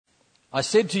I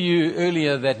said to you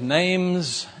earlier that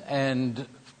names and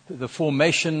the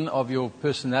formation of your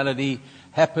personality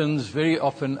happens very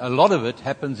often, a lot of it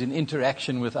happens in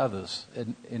interaction with others.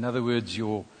 In other words,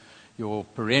 your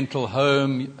parental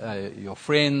home, your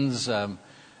friends,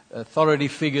 authority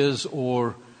figures,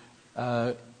 or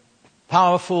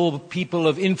powerful people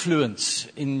of influence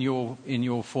in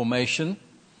your formation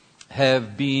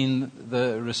have been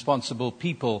the responsible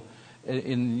people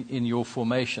in your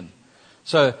formation.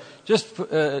 So just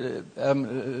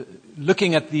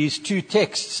looking at these two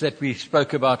texts that we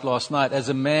spoke about last night, as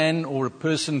a man or a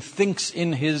person thinks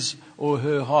in his or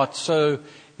her heart, so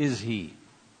is he.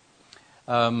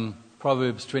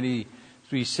 Proverbs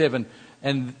 23:7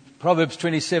 and Proverbs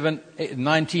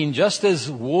 27:19, just as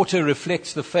water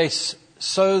reflects the face,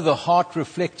 so the heart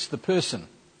reflects the person.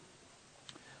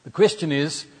 The question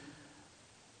is,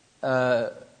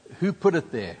 who put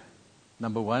it there?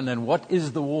 Number one, and what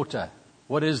is the water?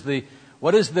 What is the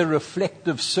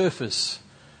reflective surface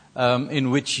in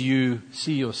which you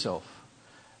see yourself?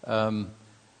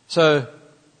 So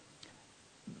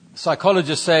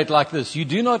psychologists say it like this: you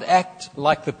do not act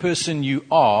like the person you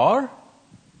are,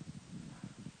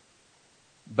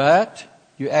 but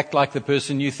you act like the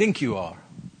person you think you are.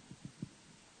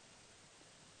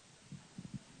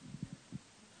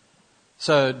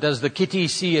 So does the kitty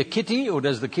see a kitty, or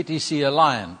does the kitty see a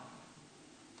lion?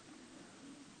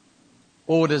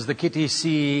 Or does the kitty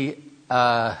see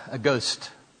a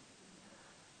ghost?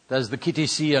 Does the kitty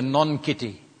see a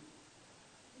non-kitty?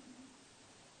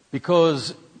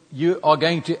 Because you are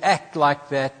going to act like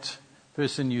that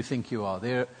person you think you are.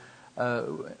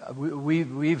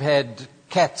 We've had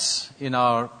cats in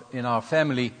our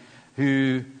family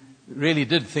who really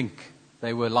did think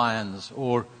they were lions.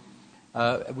 Or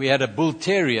we had a bull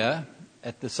terrier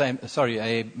a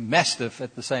mastiff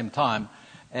at the same time,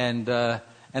 and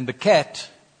the cat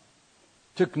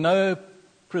took no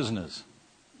prisoners.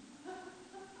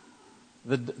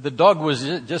 The dog was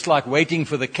just like waiting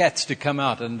for the cats to come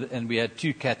out, and we had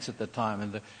two cats at the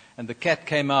time, and the cat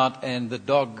came out, and the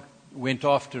dog went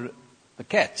after the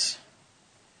cats.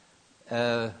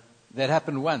 That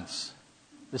happened once.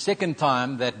 The second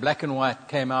time that black and white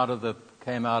came out of the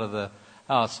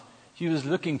house, she was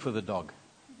looking for the dog.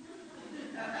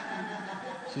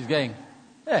 She's going,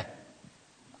 hey.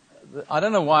 I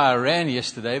don't know why I ran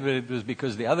yesterday, but it was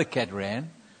because the other cat ran.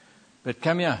 But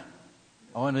come here.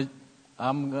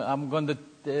 I'm going to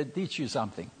teach you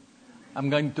something. I'm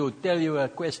going to tell you a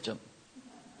question.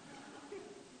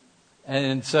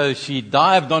 And so she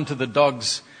dived onto the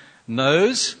dog's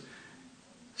nose,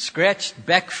 scratched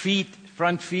back feet,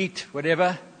 front feet,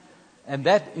 whatever. And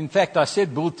that, in fact, I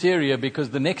said bull terrier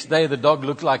because the next day the dog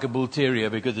looked like a bull terrier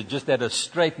because it just had a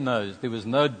straight nose. There was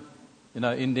no,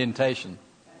 indentation.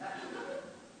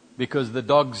 Because the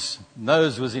dog's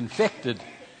nose was infected.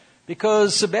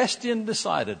 Because Sebastian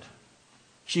decided.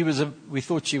 We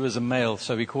thought she was a male,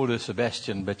 so we called her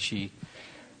Sebastian, but she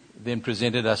then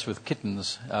presented us with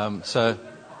kittens. So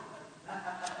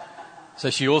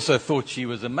she also thought she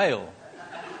was a male.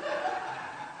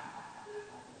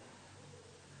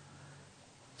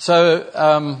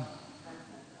 So,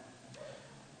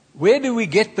 where do we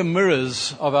get the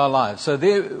mirrors of our lives? So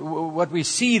what we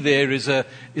see there is a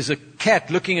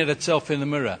cat looking at itself in the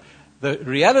mirror. The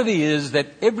reality is that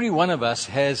every one of us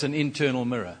has an internal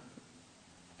mirror.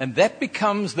 And that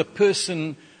becomes the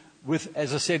person with,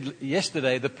 as I said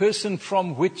yesterday, the person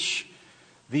from which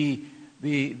the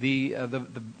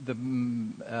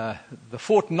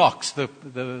Fort Knox,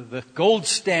 the gold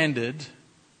standard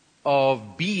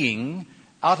of being,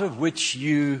 out of which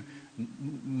you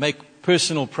make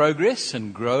personal progress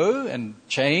and grow and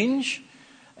change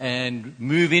and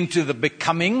move into the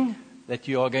becoming that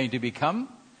you are going to become.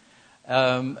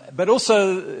 But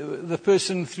also the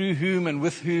person through whom and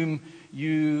with whom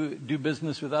you do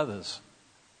business with others.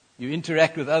 You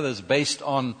interact with others based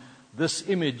on this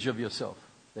image of yourself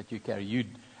that you carry. You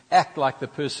act like the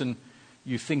person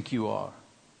you think you are.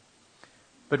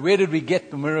 But where did we get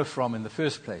the mirror from in the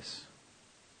first place?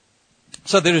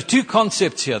 So there are two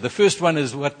concepts here. The first one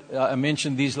is what I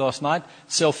mentioned these last night,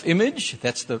 self-image.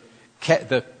 That's the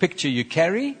picture you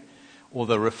carry, or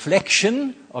the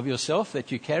reflection of yourself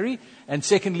that you carry. And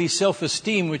secondly,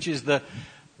 self-esteem, which is the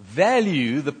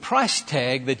value, the price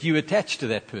tag that you attach to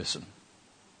that person.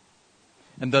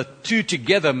 And the two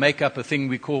together make up a thing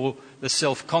we call the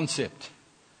self-concept.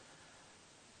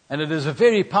 And it is a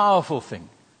very powerful thing.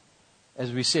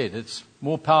 As we said, it's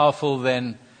more powerful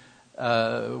than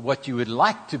what you would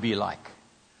like to be like.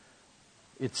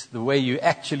 It's the way you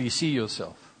actually see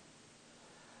yourself.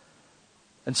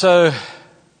 And so,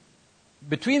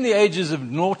 between the ages of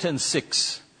 0 and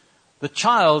 6, The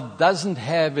child doesn't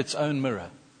have its own mirror.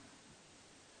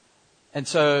 And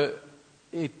so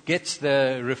it gets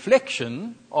the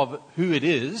reflection of who it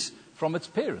is from its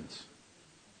parents.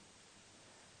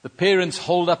 The parents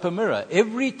hold up a mirror.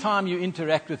 Every time you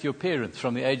interact with your parents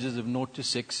from the ages of 0 to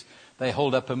 6, they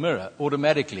hold up a mirror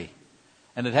automatically.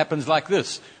 And it happens like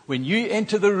this. When you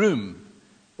enter the room,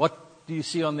 what do you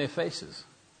see on their faces?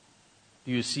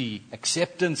 Do you see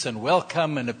acceptance and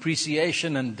welcome and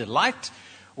appreciation and delight?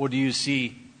 Or do you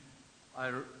see,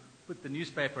 I put the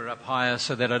newspaper up higher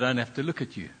so that I don't have to look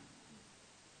at you?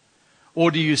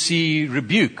 Or do you see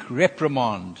rebuke,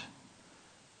 reprimand,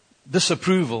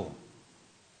 disapproval?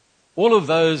 All of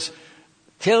those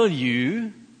tell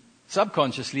you,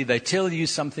 subconsciously, they tell you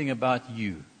something about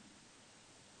you.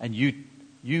 And you,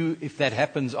 if that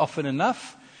happens often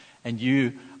enough, and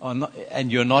you're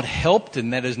not helped,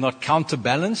 and that is not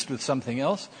counterbalanced with something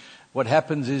else, what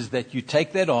happens is that you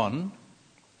take that on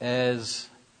as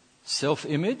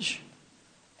self-image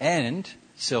and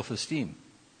self-esteem.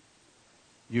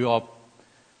 You're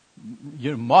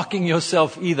marking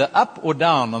yourself either up or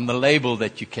down on the label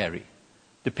that you carry,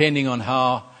 depending on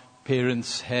how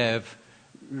parents have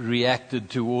reacted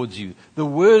towards you. The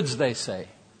words they say,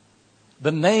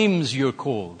 the names you're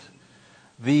called,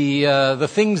 the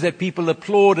things that people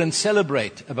applaud and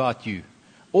celebrate about you.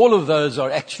 All of those are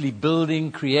actually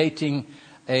building, creating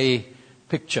a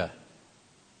picture.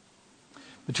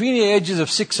 Between the ages of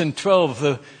 6 and 12,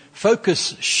 the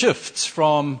focus shifts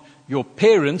from your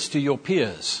parents to your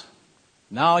peers.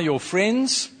 Now your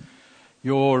friends,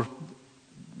 your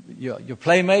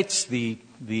playmates,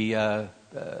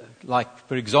 like,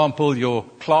 for example, your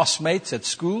classmates at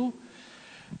school.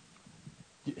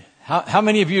 How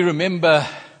many of you remember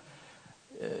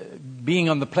being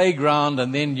on the playground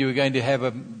and then you were going to have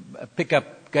a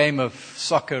pick-up game of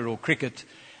soccer or cricket,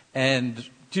 and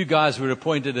 2 guys were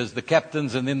appointed as the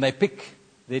captains, and then they pick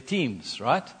their teams,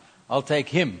 right? I'll take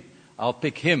him. I'll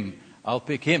pick him. I'll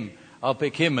pick him. I'll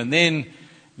pick him. And then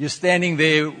you're standing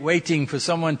there waiting for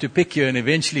someone to pick you, and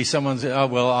eventually someone says, oh,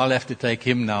 well, I'll have to take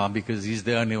him now because he's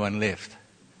the only one left.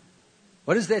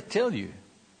 What does that tell you?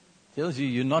 It tells you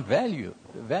you're not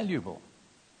valuable.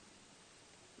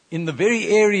 In the very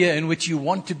area in which you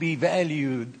want to be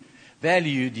valued,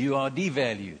 you are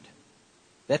devalued.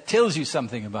 That tells you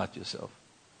something about yourself.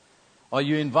 Are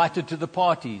you invited to the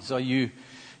parties? Are you,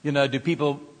 do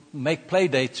people make play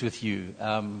dates with you?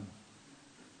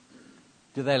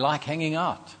 Do they like hanging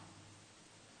out?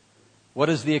 What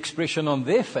is the expression on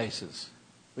their faces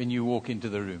when you walk into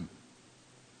the room?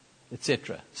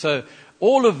 Etc. So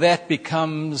all of that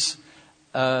becomes,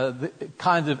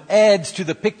 kind of adds to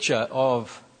the picture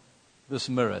of this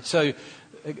mirror. So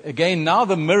again, now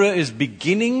the mirror is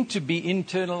beginning to be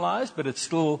internalized, but it's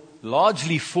still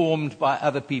largely formed by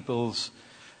other people's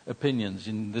opinions,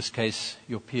 in this case,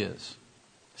 your peers.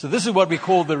 So this is what we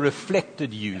call the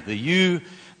reflected you, the you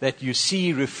that you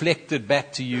see reflected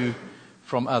back to you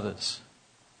from others.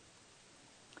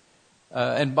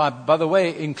 And by the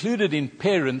way, included in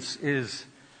parents is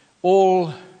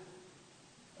all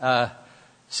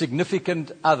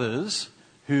significant others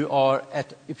who are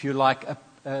at, if you like,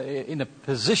 in a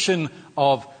position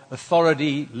of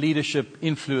authority, leadership,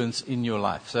 influence in your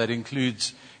life. So it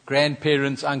includes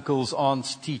grandparents, uncles,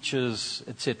 aunts, teachers,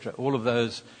 etc. All of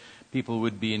those people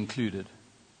would be included.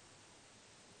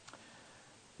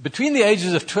 Between the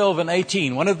ages of 12 and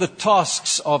 18, one of the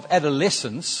tasks of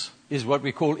adolescence is what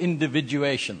we call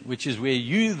individuation, which is where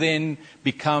you then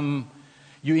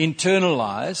you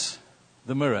internalize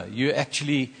the mirror. You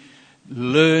actually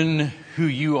learn who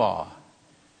you are,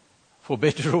 for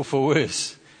better or for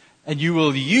worse. And you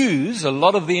will use a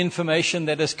lot of the information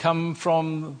that has come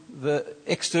from the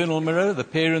external mirror, the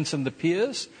parents and the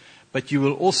peers, but you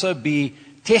will also be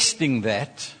testing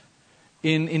that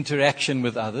in interaction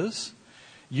with others.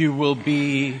 You will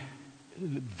be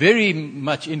very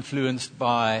much influenced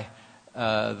by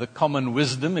the common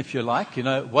wisdom, if you like.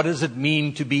 What does it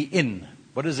mean to be in?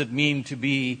 What does it mean to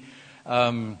be,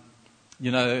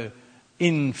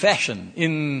 in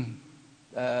fashion,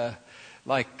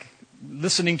 like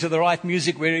listening to the right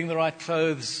music, wearing the right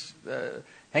clothes,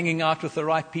 hanging out with the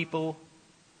right people.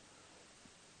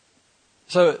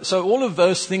 So all of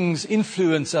those things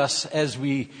influence us as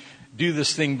we do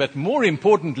this thing. But more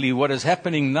importantly, what is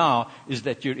happening now is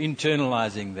that you're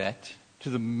internalizing that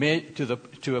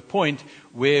to a point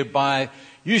whereby,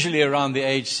 usually around the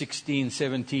age 16,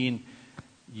 17,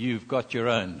 you've got your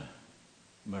own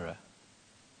mirror.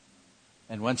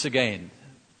 And once again,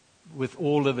 with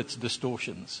all of its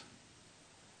distortions,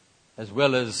 as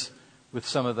well as with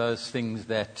some of those things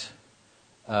that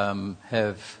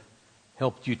have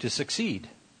helped you to succeed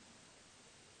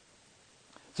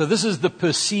So this is the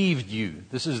perceived you.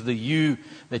 This is the you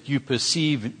that you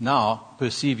perceive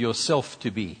yourself to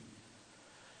be.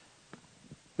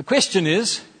 The question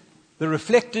is, the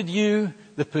reflected you,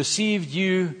 the perceived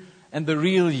you, and the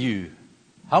real you,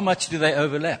 how much do they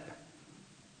overlap?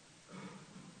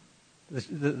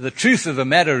 The truth of the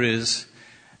matter is,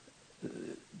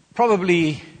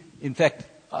 probably, in fact,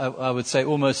 I would say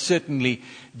almost certainly,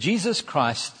 Jesus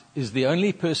Christ is the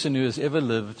only person who has ever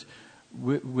lived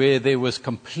where there was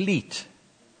complete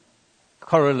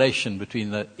correlation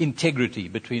between the integrity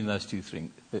between those two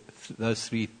things, those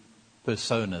three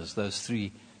personas, those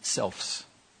three selves.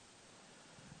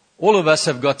 All of us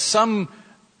have got some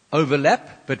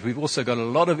overlap, but we've also got a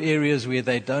lot of areas where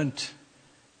they don't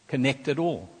connect at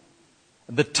all.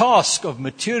 The task of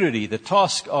maturity, the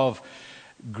task of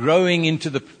growing into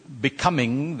the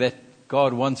becoming that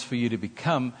God wants for you to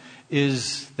become,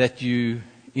 is that you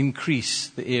increase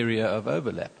the area of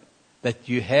overlap. That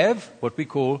you have what we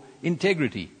call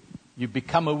integrity. You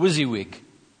become a WYSIWYG.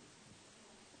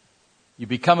 You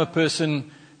become a person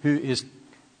who is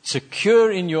secure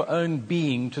in your own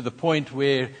being to the point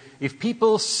where if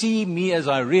people see me as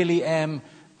I really am,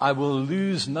 I will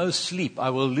lose no sleep. I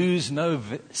will lose no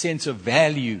sense of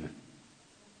value.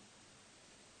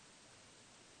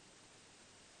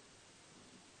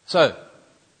 So,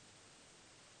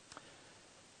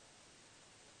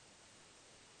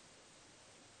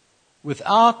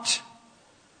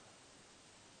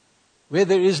 where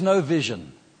there is no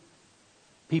vision,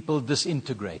 people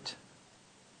disintegrate.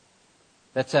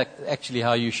 That's actually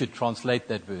how you should translate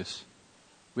that verse.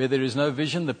 Where there is no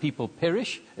vision, the people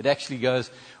perish. It actually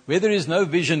goes, where there is no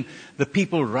vision, the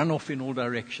people run off in all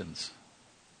directions.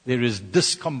 There is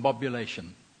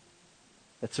discombobulation.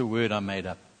 That's a word I made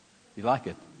up. You like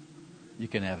it? You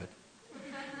can have it.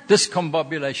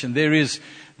 Discombobulation.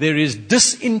 There is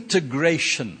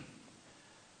disintegration.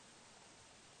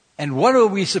 And what are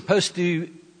we supposed to,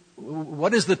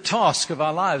 what is the task of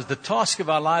our lives? The task of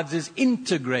our lives is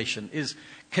integration, is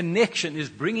connection, is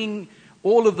bringing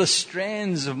all of the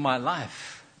strands of my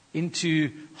life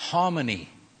into harmony.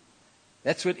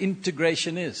 That's what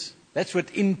integration is. That's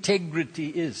what integrity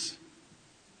is.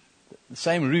 The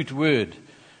same root word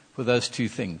for those two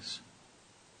things.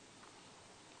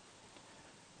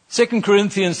 2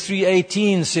 Corinthians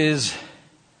 3:18 says,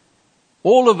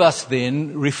 all of us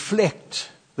then reflect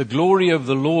the glory of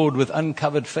the Lord with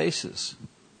uncovered faces.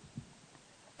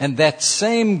 And that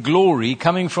same glory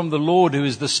coming from the Lord, who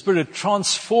is the Spirit,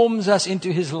 transforms us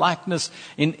into His likeness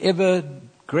in ever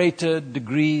greater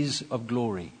degrees of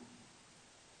glory.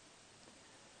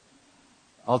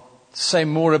 I'll say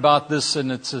more about this, and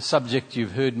it's a subject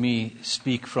you've heard me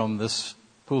speak from this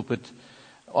pulpit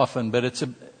often, but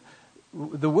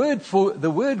the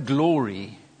word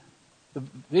glory, the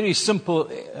very simple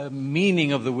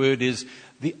meaning of the word is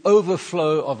the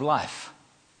overflow of life.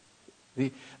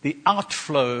 The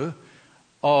outflow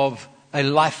of a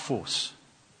life force.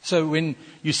 So when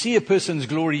you see a person's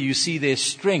glory, you see their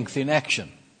strength in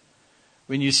action.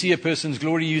 When you see a person's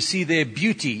glory, you see their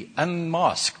beauty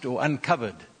unmasked or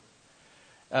uncovered.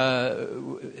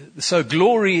 So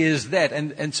glory is that.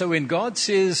 And so when God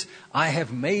says, I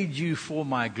have made you for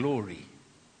my glory,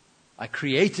 I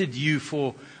created you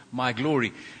for my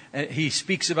glory. He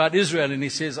speaks about Israel and he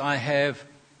says, I have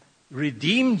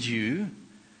redeemed you.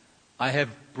 I have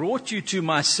brought you to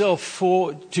myself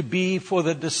to be for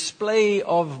the display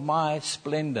of my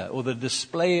splendor or the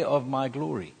display of my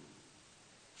glory.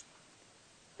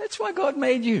 That's why God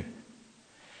made you.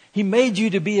 He made you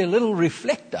to be a little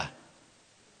reflector.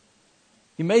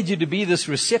 He made you to be this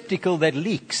receptacle that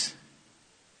leaks.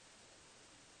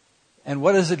 And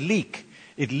what does it leak?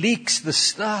 It leaks the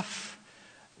stuff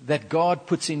that God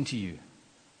puts into you.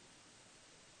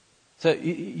 So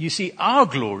you see, our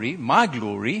glory, my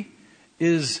glory,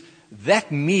 is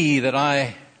that me that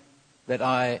I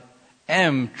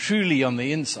am truly on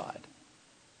the inside.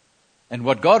 And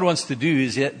what God wants to do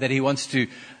is that He wants to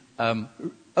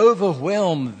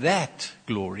overwhelm that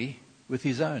glory with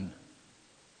His own.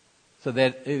 So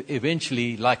that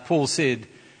eventually, like Paul said,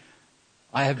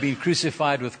 I have been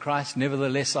crucified with Christ,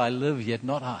 nevertheless I live, yet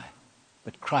not I,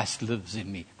 but Christ lives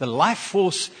in me. The life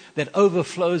force that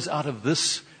overflows out of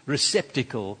this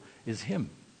receptacle is Him,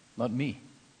 not me.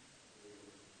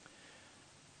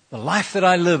 The life that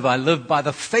I live by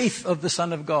the faith of the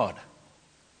Son of God.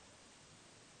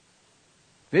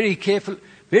 Very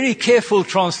careful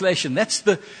translation. That's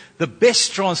the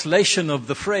best translation of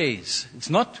the phrase. It's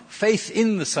not faith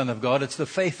in the Son of God, it's the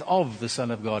faith of the Son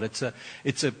of God.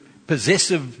 It's a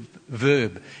possessive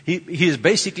verb. He is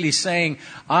basically saying,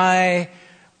 I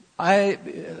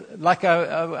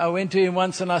I went to him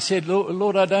once and I said,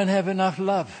 Lord, I don't have enough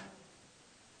love.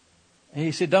 And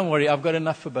he said, don't worry, I've got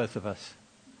enough for both of us.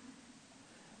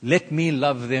 Let me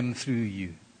love them through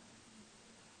you.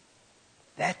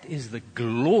 That is the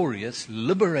glorious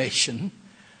liberation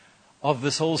of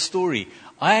this whole story.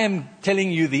 I am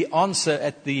telling you the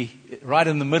answer right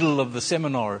in the middle of the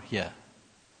seminar here,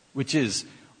 which is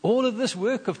all of this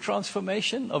work of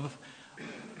transformation, of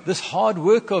this hard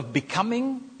work of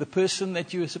becoming the person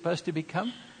that you are supposed to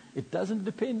become. It doesn't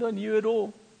depend on you at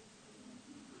all.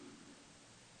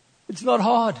 It's not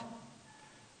hard.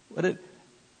 But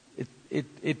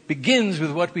it begins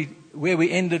with where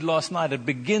we ended last night. It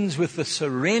begins with the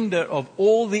surrender of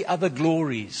all the other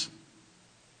glories,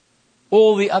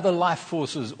 all the other life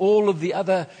forces, all of the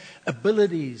other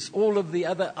abilities, all of the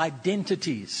other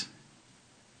identities.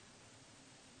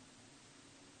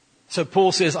 So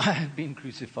Paul says, I have been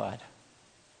crucified.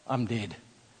 I'm dead.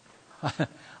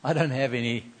 I don't have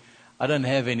any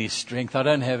strength. I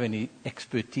don't have any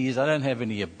expertise. I don't have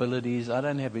any abilities. I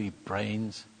don't have any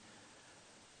brains.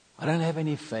 I don't have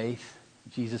any faith.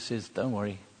 Jesus says, don't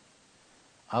worry.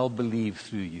 I'll believe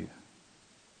through you.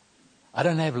 I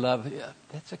don't have love. Yeah,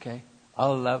 that's okay.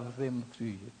 I'll love them through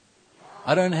you.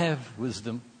 I don't have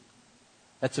wisdom.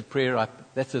 That's a prayer.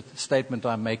 That's a statement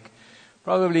I make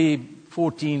probably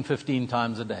 14, 15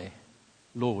 times a day.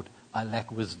 Lord, I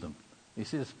lack wisdom. He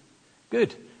says,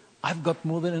 good. I've got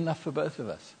more than enough for both of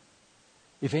us.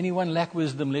 If anyone lack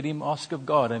wisdom, let him ask of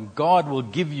God, and God will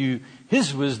give you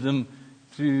his wisdom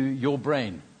through your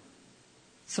brain.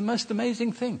 It's the most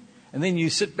amazing thing. And then you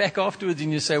sit back afterwards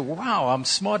and you say, wow, I'm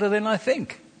smarter than I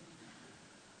think.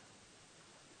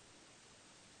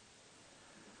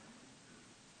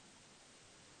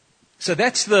 So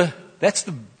that's the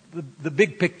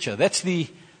big picture. That's the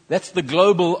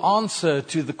global answer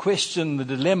to the question, the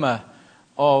dilemma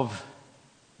of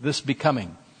this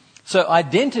becoming. So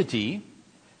identity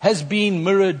has been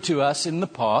mirrored to us in the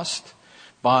past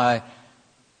by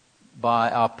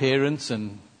our parents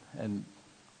and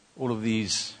all of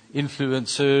these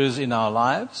influencers in our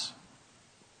lives.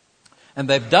 And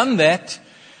they've done that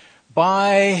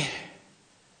by...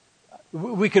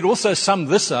 We could also sum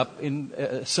this up in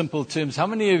simple terms. How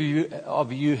many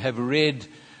of you have read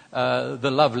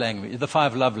the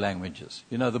 5 love languages?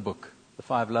 You know the book, the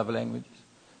 5 love languages?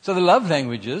 So the love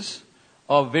languages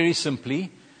are very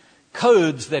simply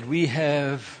codes that we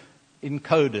have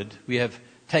encoded, we have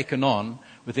taken on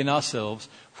within ourselves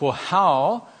for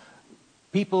how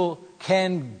people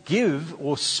can give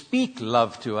or speak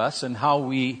love to us and how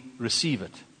we receive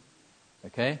it.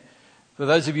 Okay? For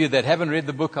those of you that haven't read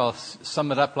the book, I'll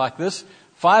sum it up like this.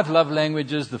 5 love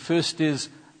languages. The first is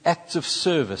acts of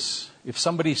service. If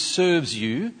somebody serves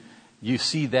you, you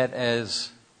see that as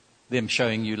them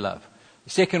showing you love. The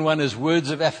second one is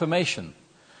words of affirmation.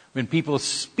 When people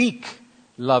speak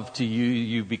love to you,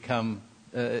 you become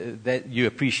that you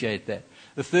appreciate that.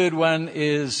 The third one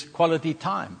is quality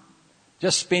time.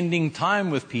 Just spending time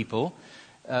with people,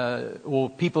 or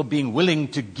people being willing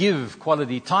to give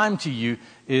quality time to you,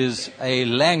 is a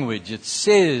language. It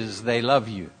says they love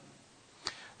you.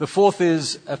 The fourth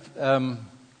is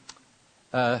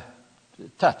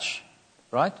touch,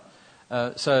 right?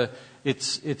 So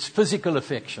it's physical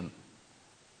affection.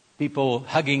 People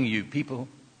hugging you, people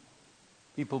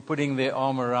putting their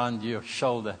arm around your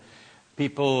shoulder,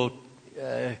 people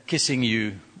kissing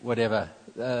you, whatever.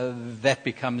 That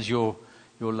becomes your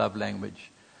love language.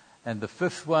 And the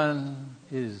fifth one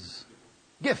is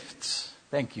gifts.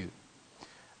 Thank you.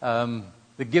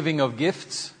 The giving of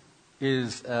gifts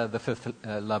is the fifth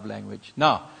love language.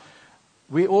 Now,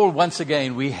 we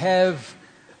have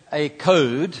a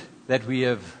code that we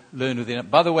have learned within it.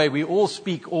 By the way, we all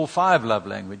speak all 5 love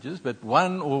languages, but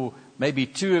 1 or maybe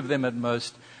 2 of them at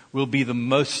most will be the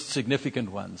most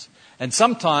significant ones. And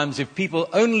sometimes if people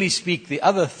only speak the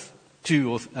other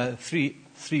 2 or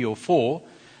 3 or 4,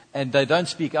 and they don't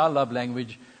speak our love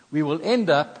language, we will end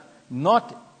up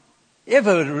not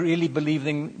ever really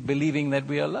believing that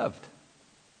we are loved.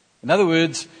 In other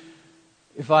words,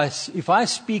 if I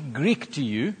speak Greek to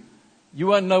you, you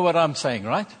won't know what I'm saying,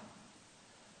 right?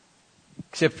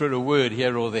 Except for a word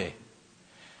here or there.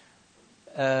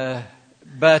 And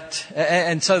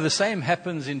so the same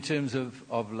happens in terms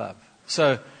of love.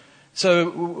 So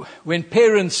when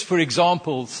parents, for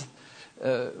example,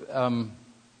 the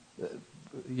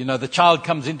child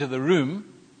comes into the room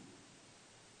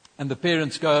and the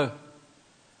parents go,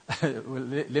 well,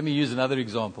 let me use another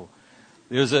example.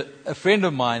 There was a friend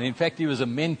of mine, in fact, he was a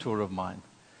mentor of mine.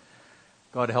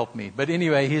 God help me. But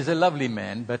anyway, he's a lovely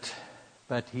man, but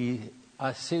I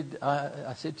said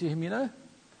to him,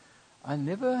 I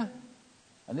never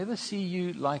see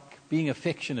you like being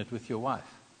affectionate with your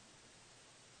wife.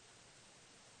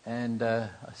 And I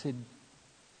said,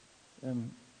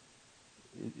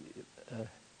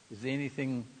 is there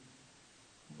anything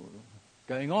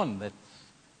going on that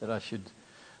I should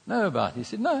know about? He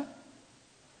said, no.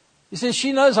 He says,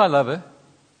 she knows I love her.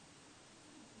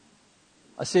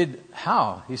 I said,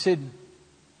 how? He said,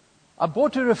 I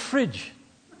bought her a fridge.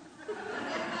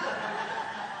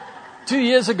 2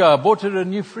 years ago, I bought her a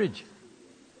new fridge.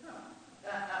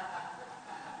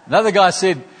 Another guy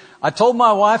said, I told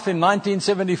my wife in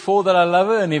 1974 that I love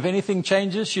her, and if anything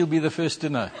changes, she'll be the first to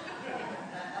know.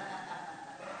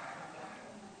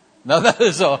 Now,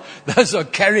 those are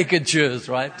caricatures,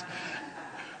 right?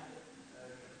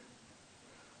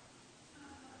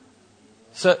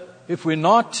 So, if we're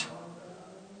not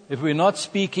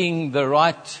speaking the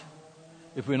right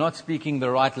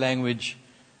language,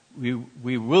 we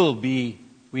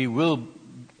will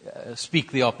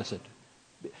speak the opposite.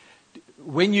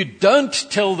 When you don't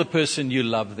tell the person you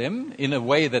love them in a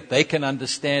way that they can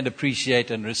understand,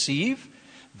 appreciate, and receive,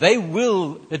 they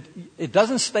will. It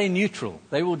doesn't stay neutral.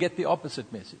 They will get the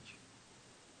opposite message.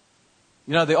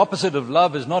 You know, the opposite of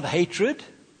love is not hatred;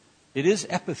 it is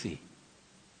apathy.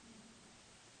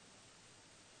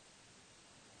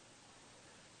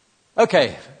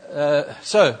 Okay,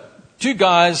 so 2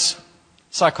 guys,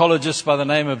 psychologists by the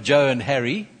name of Joe and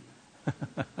Harry,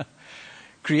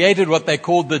 created what they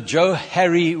called the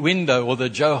Joe-Harry window, or the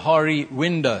Johari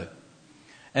window.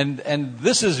 And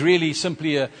this is really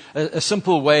simply a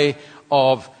simple way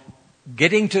of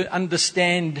getting to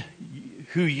understand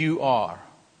who you are.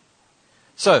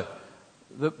 So,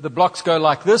 the blocks go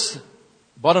like this.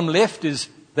 Bottom left is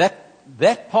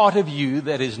that part of you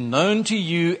that is known to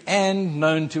you and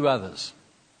known to others.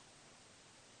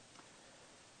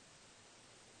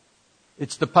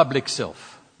 It's the public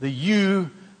self, the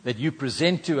you that you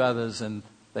present to others and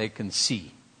they can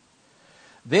see.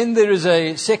 Then there is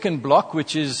a second block,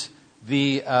 which is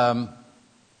the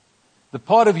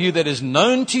part of you that is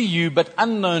known to you but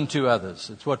unknown to others.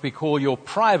 It's what we call your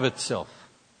private self.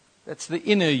 That's the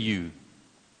inner you.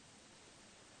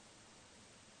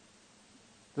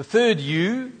 The third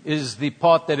you is the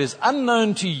part that is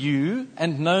unknown to you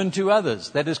and known to others.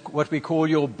 That is what we call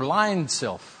your blind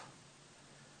self.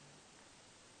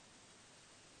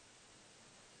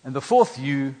 And the fourth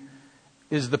you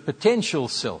is the potential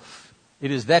self. It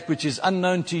is that which is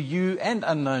unknown to you and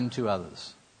unknown to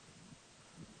others.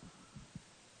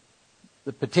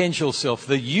 The potential self,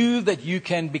 the you that you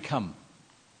can become.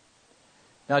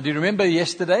 Now, do you remember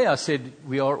yesterday I said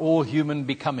we are all human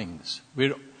becomings.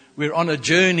 We're on a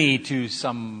journey to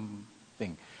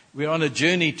something. We're on a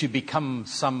journey to become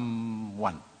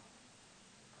someone.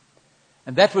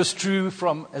 And that was true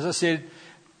from, as I said,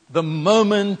 the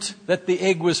moment that the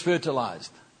egg was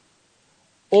fertilized.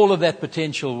 All of that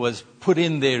potential was put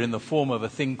in there in the form of a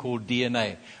thing called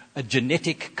DNA, a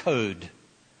genetic code.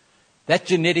 That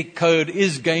genetic code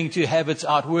is going to have its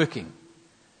outworking.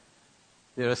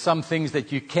 There are some things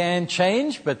that you can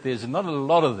change, but there's not a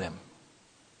lot of them.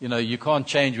 You know, you can't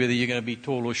change whether you're going to be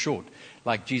tall or short.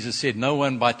 Like Jesus said, no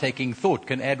one by taking thought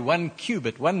can add 1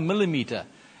 cubit, 1 millimeter,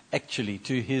 actually,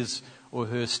 to his or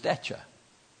her stature.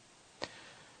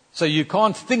 So you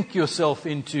can't think yourself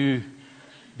into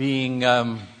being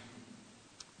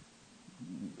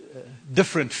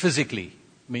different physically.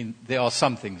 I mean, there are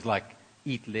some things like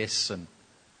eat less and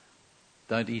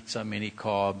don't eat so many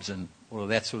carbs and all of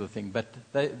that sort of thing. But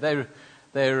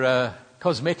they're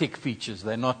cosmetic features.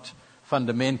 They're not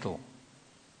fundamental.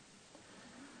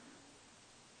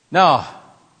 Now,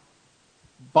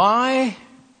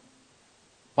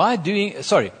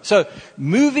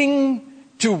 moving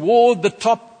toward the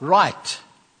top right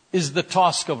is the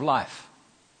task of life.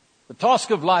 The task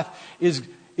of life is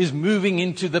moving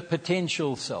into the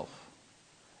potential self,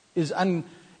 is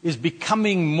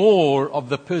becoming more of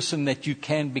the person that you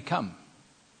can become.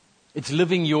 It's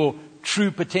living your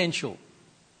true potential.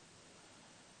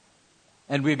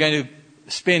 And we're going to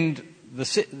spend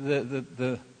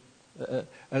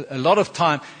a lot of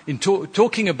time in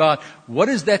talking about what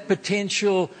is that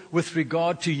potential with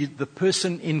regard to the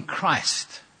person in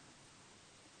Christ.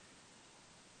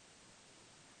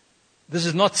 This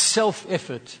is not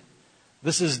self-effort.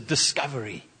 This is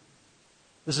discovery.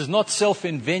 This is not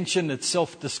self-invention, it's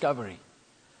self-discovery.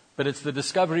 But it's the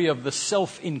discovery of the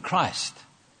self in Christ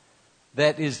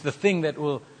that is the thing that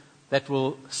will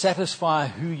satisfy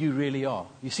who you really are.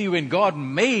 You see, when God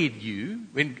made you,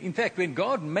 when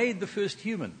God made the first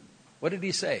human, what did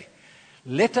he say?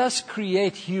 Let us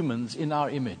create humans in our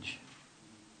image.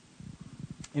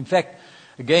 In fact,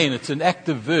 Again, it's an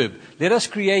active verb. Let us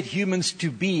create humans to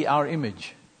be our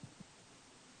image.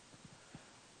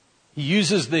 He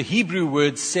uses the Hebrew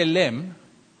word selem,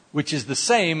 which is the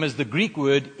same as the Greek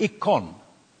word ikon.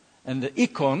 And the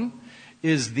ikon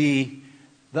is the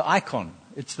icon.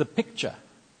 It's the picture,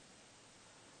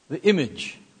 the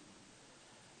image.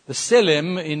 The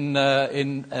selem in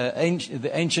the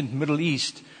ancient Middle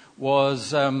East was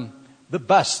the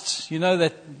busts. You know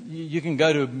that you can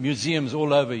go to museums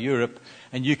all over Europe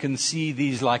and you can see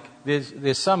these, like,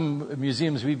 there's some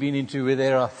museums we've been into where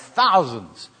there are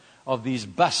thousands of these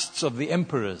busts of the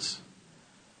emperors.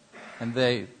 And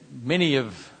many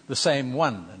of the same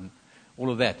one and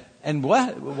all of that. And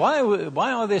why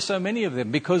are there so many of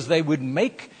them? Because they would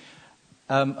make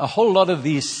a whole lot of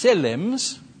these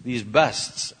selems, these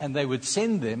busts, and they would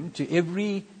send them to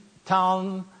every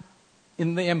town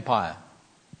in the empire.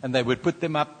 And they would put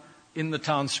them up in the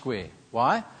town square.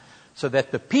 Why? So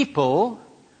that the people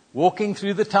walking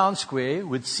through the town square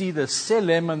would see the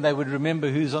selem and they would remember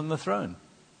who's on the throne.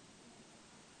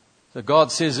 So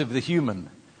God says of the human,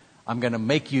 I'm going to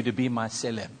make you to be my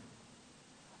selem.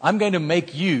 I'm going to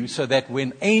make you so that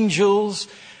when angels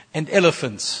and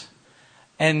elephants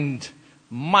and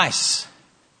mice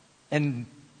and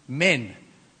men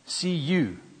see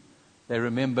you, they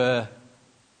remember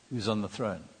who's on the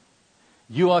throne.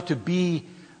 You are to be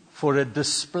for a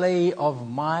display of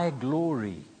my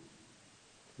glory.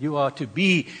 You are to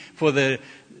be for the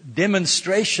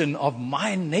demonstration of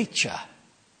my nature.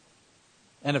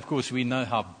 And of course, we know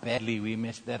how badly we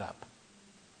messed that up.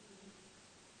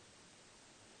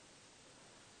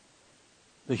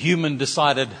 The human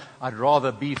decided, I'd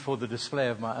rather be for the display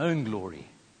of my own glory.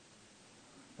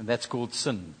 And that's called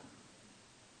sin.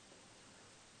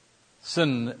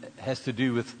 Sin has to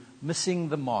do with missing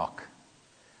the mark,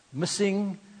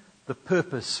 missing the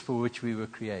purpose for which we were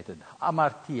created.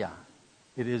 Amartia.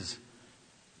 It is,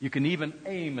 you can even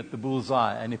aim at the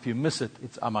bullseye, and if you miss it,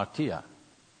 it's amartia.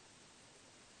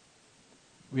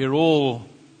 We are all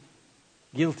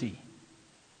guilty.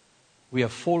 We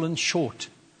have fallen short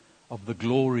of the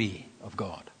glory of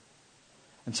God.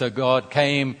 And so God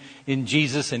came in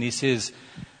Jesus and He says,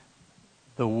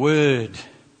 the Word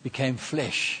became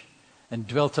flesh and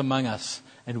dwelt among us,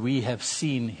 and we have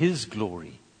seen His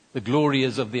glory. The glory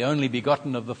is of the only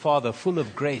begotten of the Father, full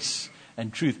of grace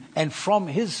and truth. And from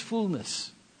His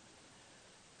fullness,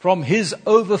 from His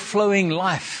overflowing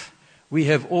life, we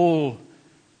have all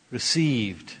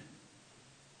received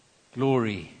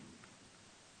glory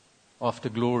after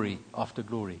glory after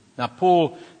glory. Now,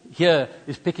 Paul here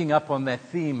is picking up on that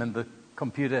theme, and the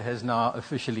computer has now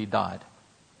officially died.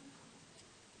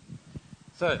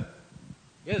 So,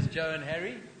 here's Joe and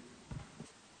Harry.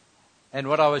 And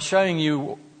what I was showing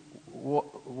you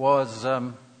was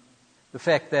the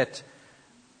fact that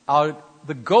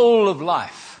the goal of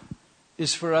life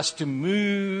is for us to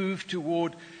move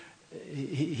toward.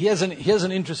 Here's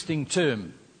an interesting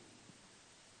term.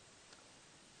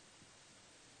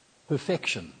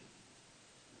 Perfection.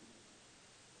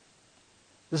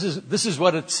 This is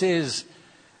what it says.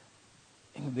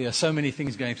 There are so many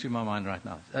things going through my mind right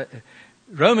now.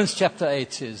 Romans chapter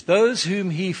 8 says, those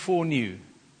whom He foreknew,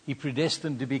 He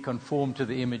predestined to be conformed to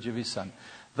the image of His Son.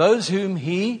 Those whom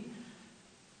He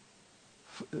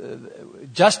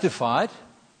justified,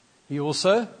 He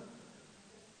also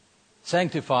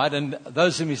sanctified, and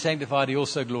those whom He sanctified, He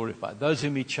also glorified. Those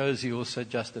whom He chose, He also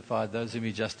justified. Those whom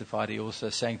He justified, He also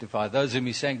sanctified. Those whom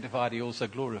He sanctified, He also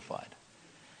glorified.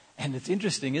 And it's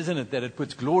interesting, isn't it, that it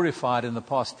puts glorified in the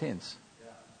past tense.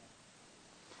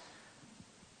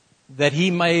 That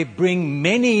He may bring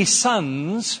many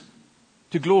sons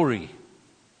to glory.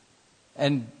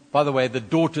 And by the way, the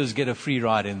daughters get a free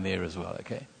ride in there as well,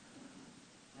 okay?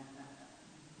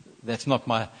 That's not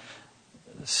my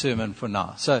sermon for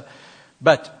now. So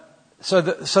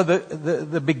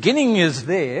the beginning is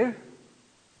there.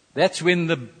 That's when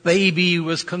the baby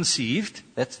was conceived.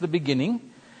 That's the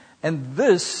beginning. And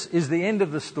this is the end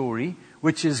of the story,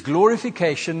 which is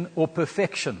glorification or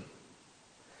perfection.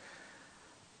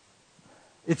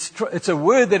 It's a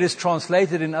word that is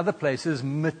translated in other places,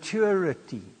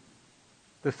 maturity.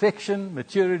 Perfection,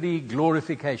 maturity,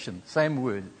 glorification. Same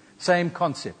word, same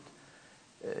concept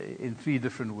in 3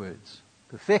 different words.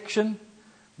 Perfection,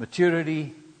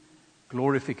 maturity,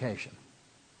 glorification.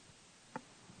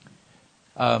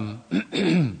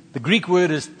 The Greek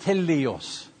word is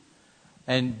teleos.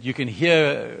 And you can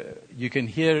hear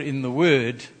in the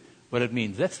word what it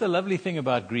means. That's the lovely thing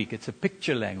about Greek. It's a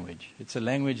picture language. It's a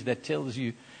language that tells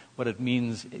you what it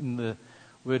means in the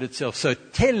word itself. So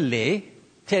tele,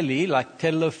 like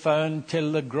telephone,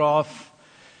 telegraph,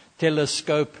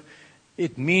 telescope,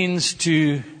 It means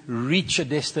to reach a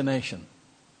destination.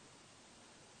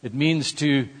 It means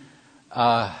to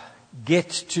get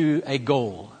to a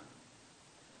goal.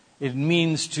 It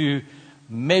means to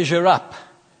measure up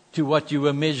to what you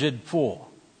were measured for.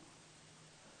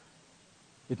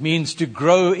 It means to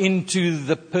grow into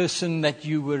the person that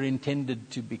you were intended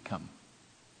to become.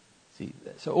 See,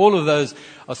 so all of those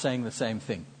are saying the same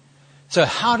thing. So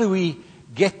how do we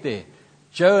get there?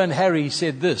 Joe and Harry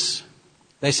said this.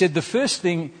 They said the first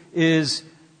thing is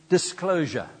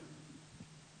disclosure.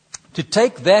 To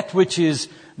take that which is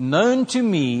known to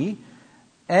me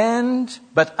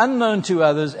but unknown to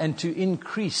others, and to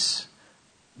increase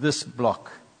this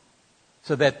block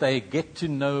so that they get to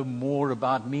know more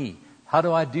about me. How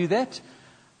do I do that?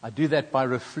 I do that by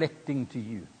reflecting to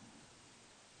you.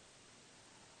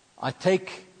 I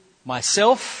take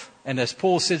myself, and as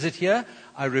Paul says it here,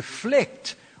 I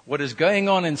reflect what is going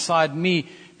on inside me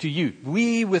to you.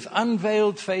 We, with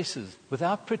unveiled faces,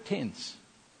 without pretense,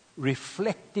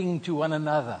 reflecting to one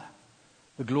another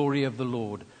the glory of the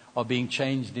Lord, are being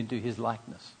changed into His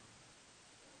likeness.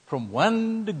 From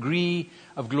one degree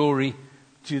of glory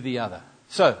to the other.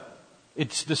 So,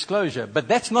 it's disclosure. But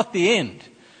that's not the end.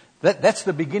 That's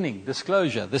the beginning,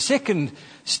 disclosure. The second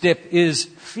step is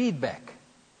feedback.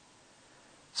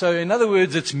 So, in other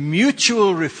words, it's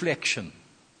mutual reflection.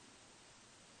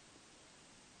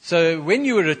 So, when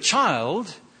you were a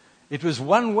child, it was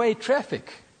one-way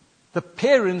traffic. The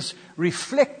parents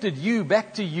reflected you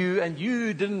back to you, and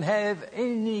you didn't have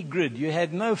any grid. You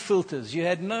had no filters. You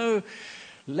didn't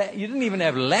even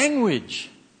have language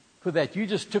for that. You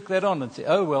just took that on and said,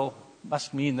 oh, well,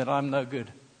 must mean that I'm no good.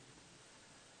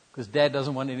 Because Dad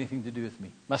doesn't want anything to do with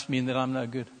me. Must mean that I'm no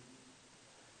good.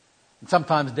 And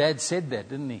sometimes Dad said that,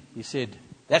 didn't he? He said,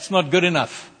 that's not good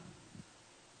enough.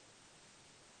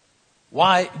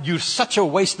 Why? You're such a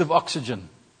waste of oxygen.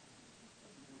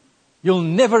 You'll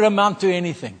never amount to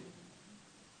anything.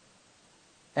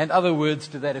 And other words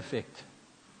to that effect.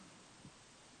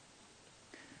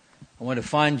 I want to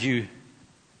find you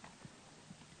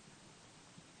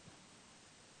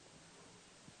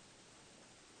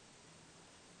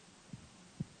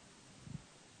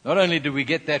not only do we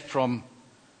get that from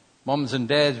moms and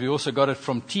dads, we also got it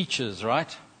from teachers,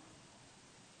 right?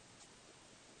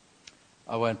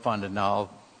 I won't find it now.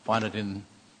 I'll find it in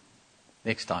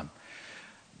next time.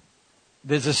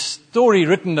 There's a story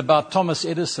written about Thomas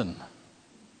Edison.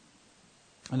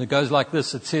 And it goes like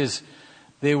this. It says,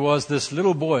 there was this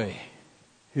little boy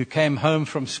who came home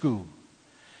from school.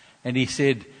 And he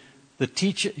said to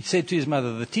his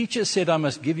mother, the teacher said I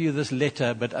must give you this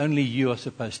letter, but only you are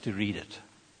supposed to read it.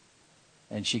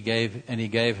 And he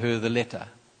gave her the letter.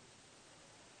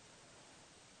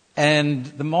 And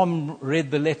the mom read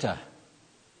the letter.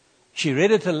 She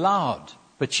read it aloud,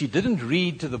 but she didn't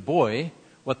read to the boy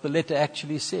what the letter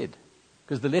actually said.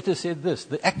 Because the letter said this.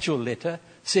 The actual letter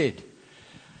said,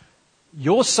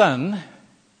 your son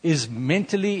is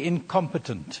mentally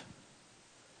incompetent,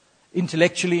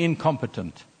 intellectually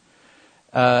incompetent.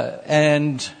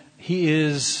 And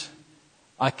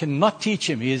I cannot teach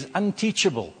him. He is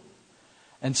unteachable.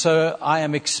 And so I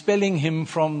am expelling him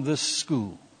from this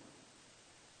school.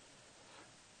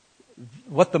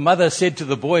 What the mother said to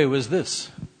the boy was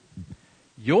this.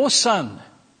 Your son,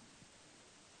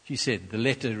 she said, the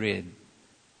letter read,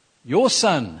 your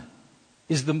son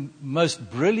is the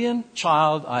most brilliant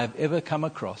child I have ever come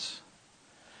across.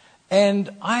 And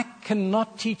I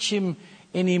cannot teach him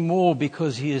anymore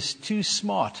because he is too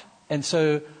smart. And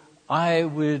so I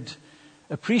would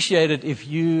appreciate it if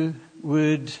you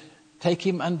would take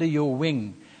him under your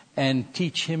wing and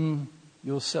teach him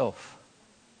yourself.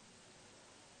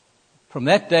 From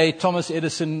that day, Thomas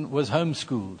Edison was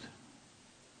homeschooled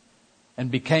and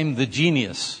became the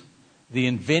genius, the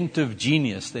inventive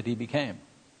genius that he became.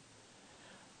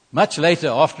 Much later,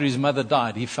 after his mother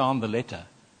died, he found the letter.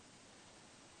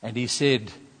 And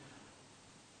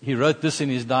he wrote this in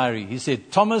his diary. He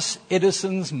said, Thomas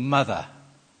Edison's mother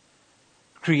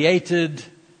created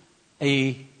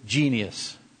a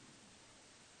genius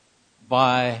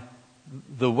by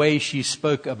the way she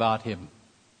spoke about him.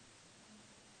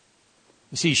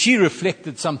 You see, she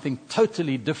reflected something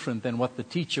totally different than what the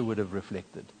teacher would have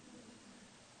reflected.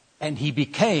 And he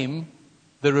became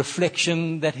the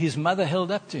reflection that his mother held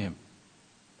up to him.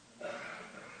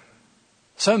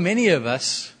 So many of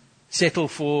us settle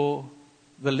for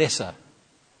the lesser.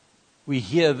 We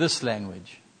hear this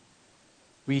language.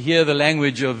 We hear the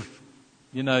language of,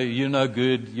 you're no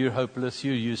good, you're hopeless,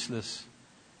 you're useless,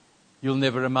 you'll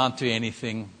never amount to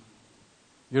anything,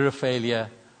 you're a failure,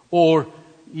 or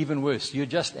even worse, you're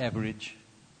just average.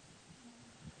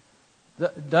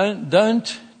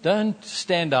 Don't don't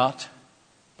stand out.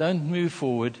 Don't move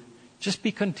forward. Just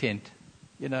be content.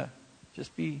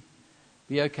 Just be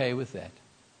okay with that.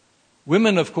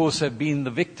 Women, of course, have been the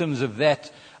victims of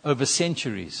that over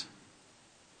centuries,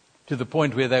 to the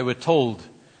point where they were told,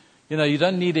 you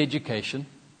don't need education,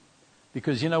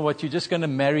 because you know what, you're just going to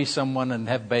marry someone and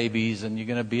have babies, and you're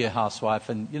going to be a housewife,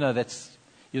 and you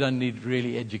don't need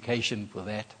really education for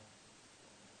that.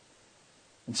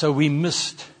 And so we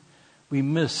missed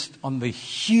on the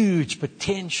huge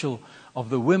potential of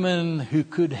the women who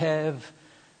could have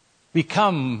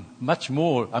become much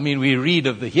more. I mean, we read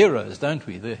of the heroes, don't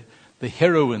we? The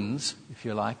heroines, if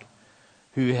you like,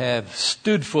 who have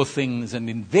stood for things and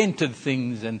invented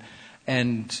things and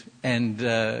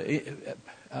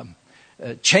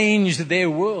changed their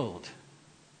world.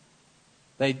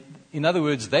 In other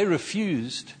words, they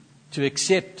refused to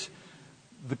accept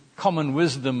the common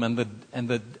wisdom and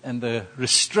the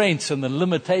restraints and the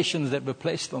limitations that were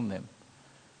placed on them.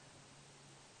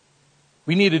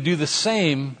 We need to do the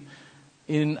same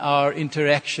in our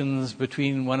interactions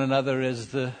between one another as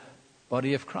the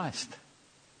body of Christ.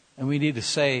 And we need to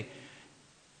say,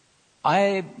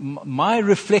 my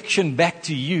reflection back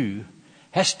to you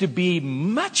has to be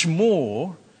much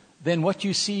more than what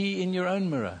you see in your own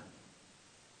mirror.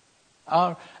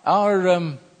 Our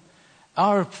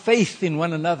faith in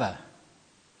one another,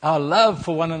 our love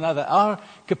for one another, our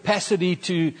capacity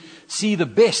to see the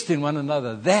best in one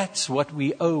another, that's what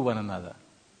we owe one another.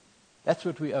 That's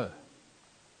what we owe.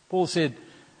 Paul said,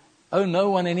 owe no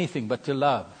one anything but to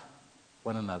love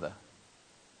one another.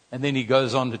 And then he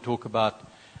goes on to talk about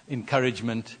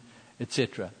encouragement,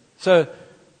 etc. So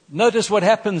notice what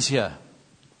happens here.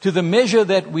 To the measure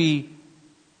that we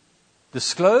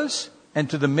disclose and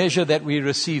to the measure that we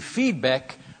receive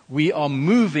feedback, we are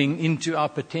moving into our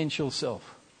potential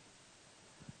self.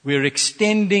 We're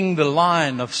extending the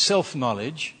line of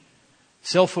self-knowledge,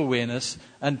 self-awareness,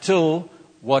 until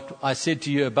what I said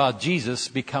to you about Jesus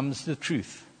becomes the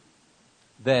truth.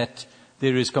 That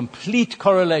there is complete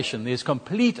correlation, there's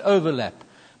complete overlap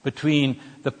between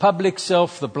the public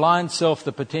self, the blind self,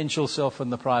 the potential self,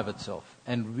 and the private self.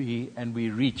 And we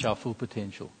reach our full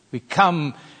potential. We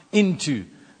come into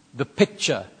the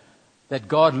picture that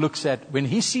God looks at when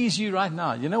He sees you right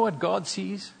now. You know what God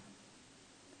sees?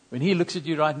 When He looks at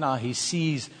you right now, He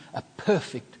sees a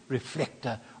perfect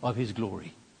reflector of His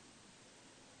glory.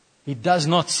 He does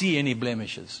not see any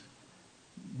blemishes.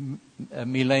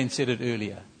 Melaine said it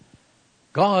earlier.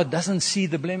 God doesn't see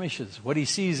the blemishes. What He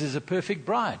sees is a perfect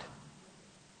bride.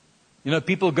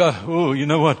 People go, oh, you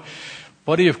know what?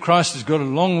 Body of Christ has got a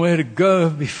long way to go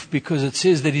because it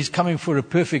says that He's coming for a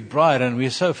perfect bride and we're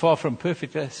so far from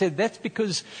perfect. I said, that's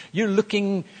because you're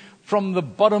looking from the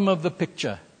bottom of the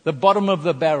picture, the bottom of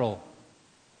the barrel.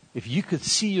 If you could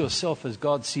see yourself as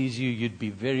God sees you, you'd be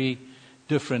very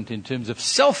different in terms of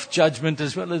self-judgment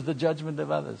as well as the judgment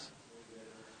of others.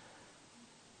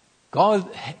 God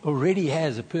already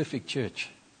has a perfect church.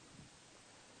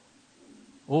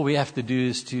 All we have to do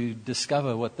is to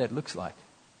discover what that looks like.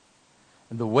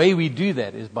 And the way we do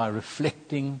that is by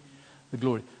reflecting the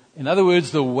glory. In other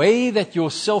words, the way that your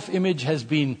self-image has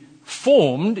been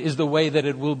formed is the way that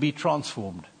it will be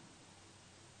transformed.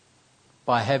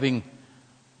 By having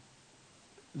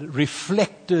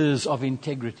reflectors of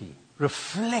integrity.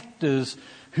 Reflectors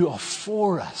who are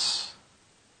for us,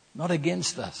 not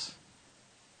against us.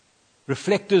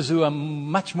 Reflectors who are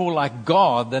much more like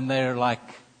God than they're like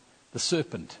the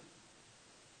serpent.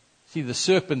 See, the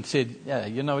serpent said, yeah,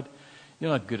 you know what?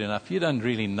 You're not good enough. You don't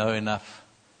really know enough.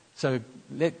 So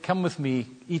come with me,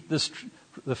 eat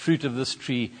the fruit of this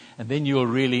tree, and then you'll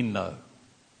really know.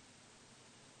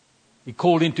 He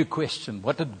called into question,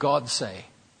 what did God say?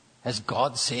 Has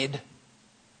God said?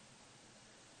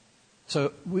 So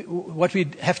what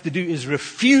we have to do is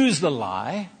refuse the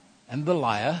lie and the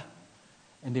liar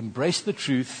and embrace the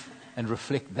truth and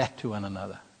reflect that to one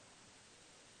another.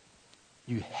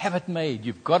 You have it made.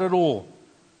 You've got it all.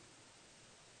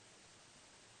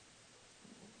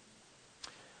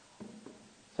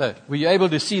 So, were you able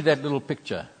to see that little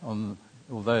picture,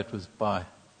 although it was by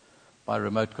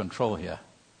remote control here?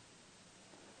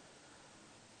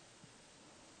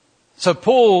 So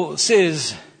Paul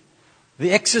says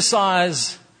the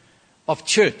exercise of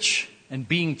church and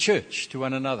being church to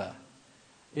one another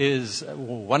is, or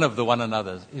one of the one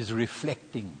another's, is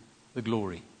reflecting the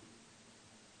glory.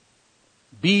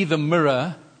 Be the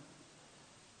mirror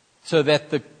so that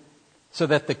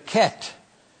the cat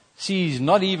sees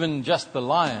not even just the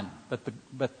lion,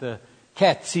 but the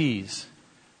cat sees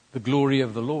the glory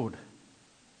of the Lord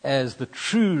as the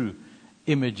true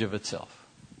image of itself.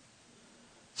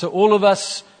 So all of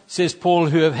us says Paul,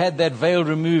 who have had that veil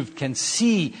removed can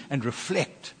see and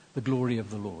reflect the glory of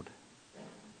the Lord.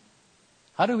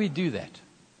 How do we do that?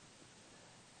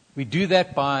 We do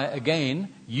that by, again,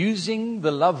 using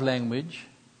the love language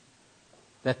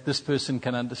that this person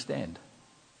can understand.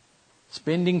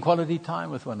 Spending quality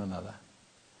time with one another.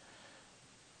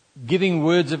 Giving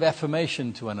words of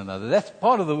affirmation to one another. That's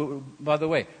part of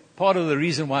the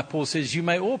reason why Paul says you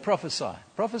may all prophesy.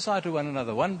 Prophesy to one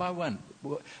another, one by one.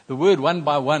 The word one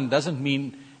by one doesn't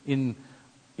mean in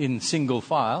single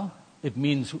file. It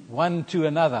means one to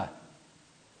another.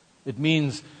 It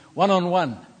means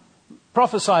one-on-one.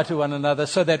 Prophesy to one another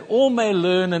so that all may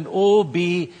learn and all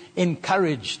be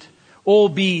encouraged, all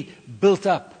be built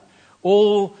up,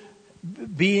 all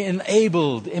be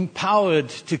enabled, empowered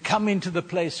to come into the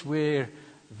place where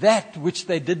that which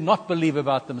they did not believe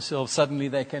about themselves, suddenly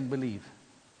they can believe.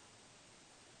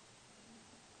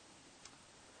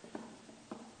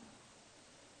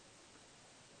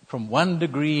 From one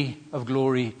degree of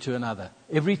glory to another.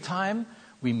 Every time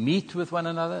we meet with one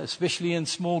another, especially in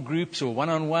small groups or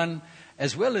one-on-one,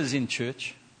 as well as in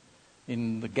church,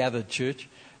 in the gathered church,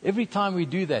 every time we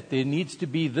do that, there needs to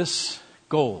be this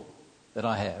goal that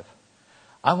I have.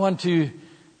 I want to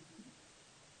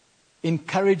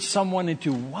encourage someone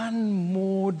into one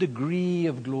more degree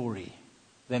of glory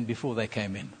than before they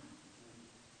came in.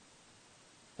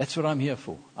 That's what I'm here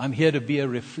for. I'm here to be a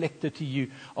reflector to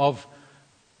you of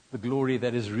the glory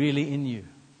that is really in you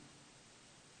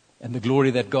and the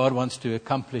glory that God wants to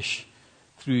accomplish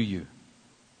through you.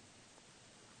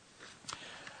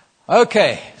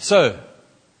 Okay, so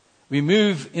we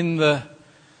move in the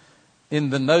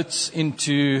notes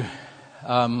into,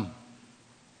 and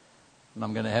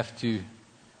I'm going to have to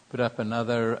put up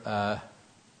another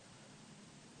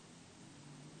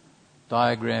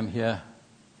diagram here.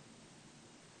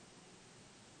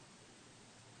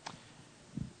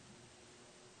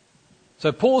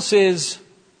 So Paul says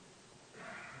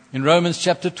in Romans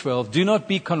chapter 12, do not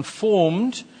be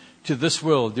conformed to this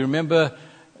world. Do you remember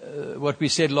what we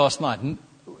said last night?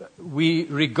 We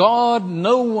regard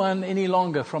no one any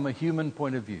longer from a human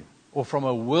point of view or from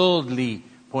a worldly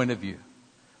point of view.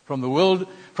 From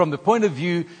the point of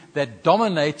view that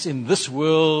dominates in this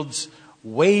world's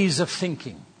ways of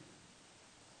thinking.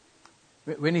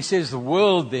 When he says the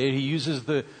world there, he uses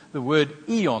the word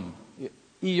eon,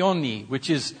 eoni,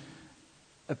 which is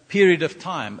a period of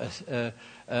time,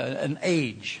 an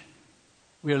age.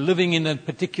 We are living in a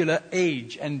particular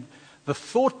age, and the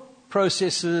thought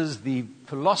processes, the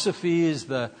philosophies,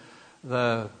 the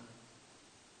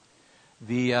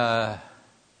views,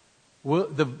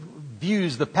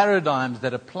 the paradigms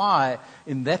that apply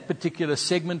in that particular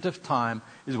segment of time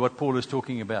is what Paul is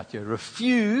talking about here.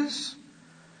 Refuse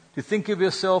to think of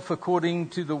yourself according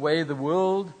to the way the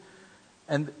world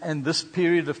and this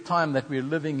period of time that we're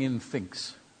living in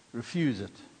thinks. Refuse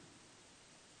it.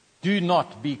 Do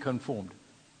not be conformed.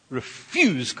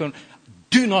 Refuse.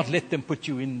 Do not let them put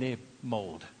you in their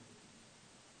mold.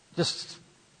 Just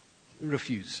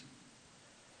refuse.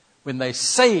 When they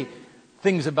say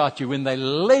things about you, when they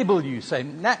label you, say,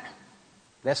 nah,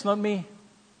 that's not me.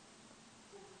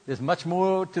 There's much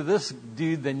more to this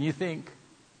dude than you think.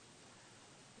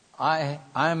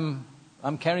 I'm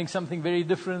carrying something very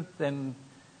different than,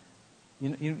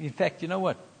 in fact, you know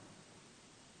what?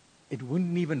 It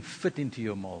wouldn't even fit into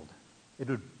your mold. It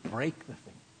would break the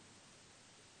thing.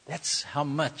 That's how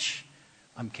much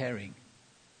I'm carrying.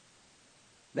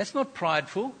 That's not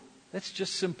prideful. That's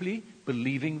just simply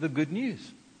believing the good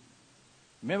news.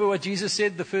 Remember what Jesus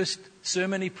said the first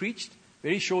sermon he preached?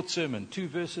 Very short sermon, 2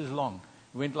 verses long.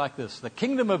 It went like this. The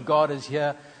kingdom of God is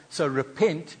here, so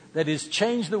repent, that is,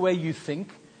 change the way you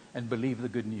think and believe the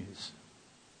good news.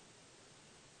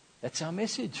 That's our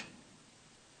message.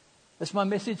 That's my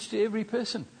message to every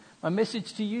person. My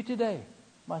message to you today,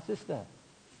 my sister.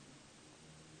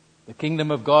 The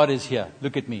kingdom of God is here.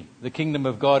 Look at me. The kingdom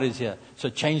of God is here. So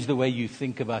change the way you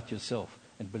think about yourself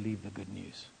and believe the good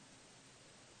news.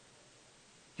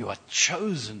 You are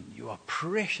chosen. You are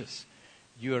precious.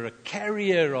 You are a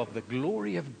carrier of the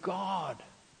glory of God.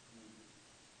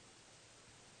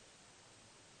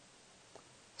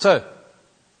 So,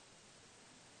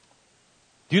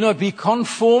 do not be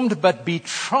conformed, but be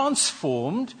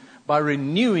transformed by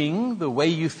renewing the way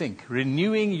you think.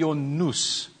 Renewing your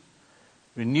nous.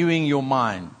 Renewing your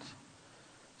mind.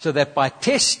 So that by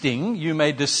testing, you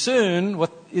may discern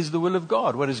what is the will of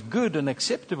God, what is good and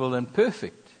acceptable and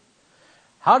perfect.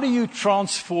 How do you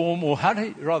transform, or how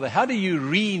do you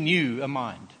renew a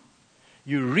mind?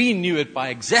 You renew it by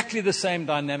exactly the same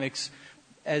dynamics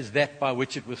as that by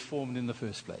which it was formed in the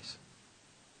first place.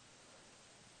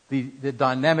 The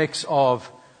dynamics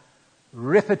of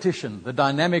repetition, the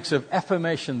dynamics of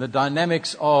affirmation, the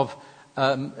dynamics of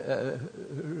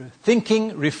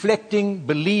thinking, reflecting,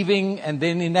 believing, and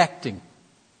then enacting.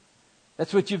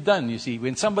 That's what you've done, you see.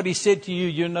 When somebody said to you,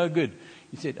 you're no good,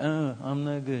 you said, oh, I'm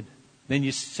no good. Then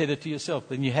you said it to yourself.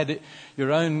 Then you had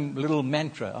your own little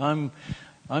mantra.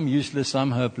 I'm useless,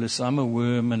 I'm hopeless, I'm a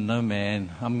worm and no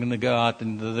man. I'm going to go out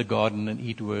into the garden and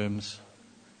eat worms.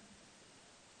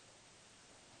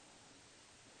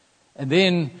 And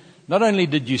then, not only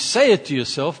did you say it to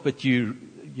yourself, but you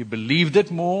believed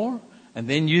it more, and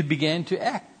then you began to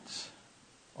act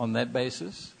on that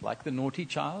basis, like the naughty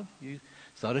child. You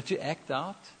started to act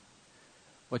out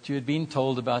what you had been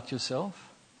told about yourself.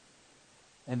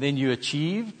 And then you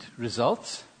achieved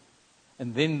results,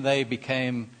 and then they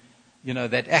became,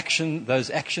 those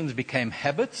actions became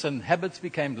habits, and habits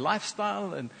became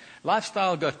lifestyle, and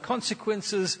lifestyle got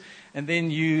consequences, and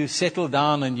then you settled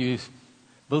down and you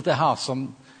built a house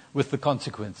with the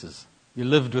consequences. You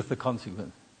lived with the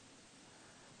consequences.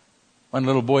 One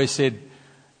little boy said,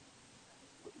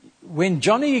 when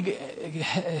Johnny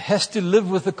has to live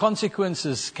with the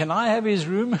consequences, can I have his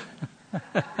room?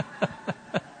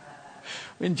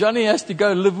 When Johnny has to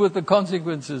go live with the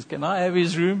consequences, can I have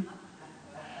his room?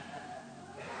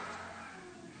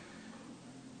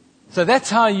 So that's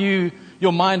how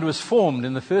your mind was formed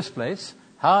in the first place.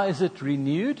 How is it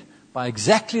renewed? By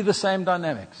exactly the same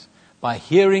dynamics. By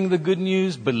hearing the good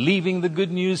news, believing the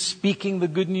good news, speaking the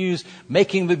good news,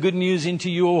 making the good news into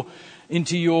your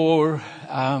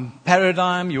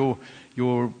paradigm,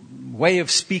 your way of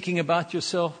speaking about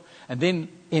yourself, and then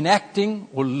enacting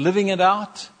or living it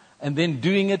out, and then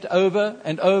doing it over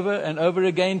and over and over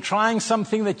again, trying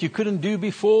something that you couldn't do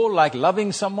before, like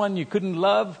loving someone you couldn't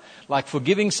love, like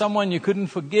forgiving someone you couldn't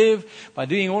forgive, by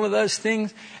doing all of those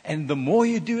things. And the more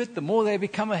you do it, the more they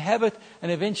become a habit,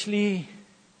 and eventually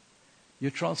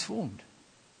you're transformed.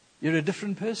 You're a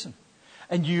different person.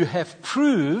 And you have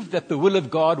proved that the will of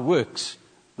God works.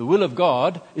 The will of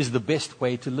God is the best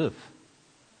way to live.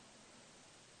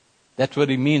 That's what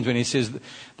he means when he says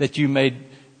that you may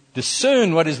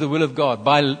discern what is the will of God.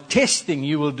 By testing,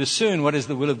 you will discern what is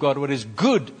the will of God, what is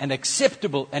good and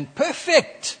acceptable and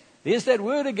perfect. There's that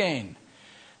word again.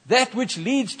 That which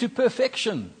leads to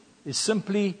perfection is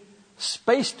simply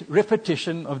spaced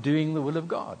repetition of doing the will of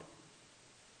God.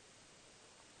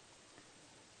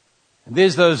 And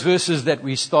there's those verses that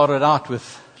we started out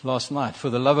with last night. For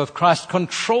the love of Christ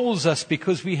controls us,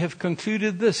 because we have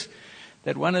concluded this,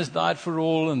 that one has died for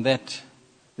all, and that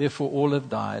therefore all have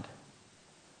died,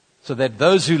 so that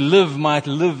those who live might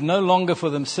live no longer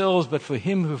for themselves, but for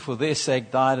him who for their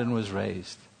sake died and was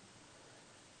raised.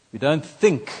 We don't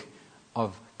think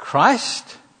of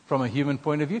Christ from a human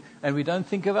point of view, and we don't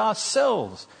think of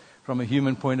ourselves from a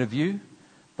human point of view,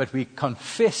 but we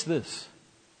confess this.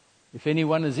 If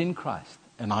anyone is in Christ,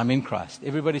 and I'm in Christ.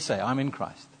 Everybody say, I'm in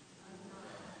Christ.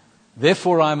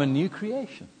 Therefore I'm a new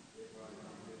creation.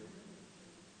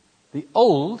 The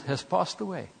old has passed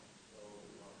away.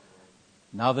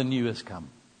 Now the new has come.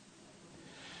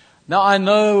 Now I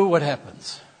know what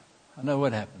happens.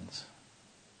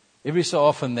 Every so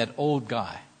often that old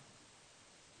guy,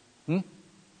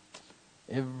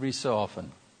 every so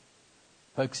often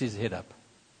pokes his head up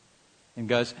and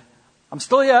goes, I'm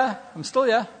still here.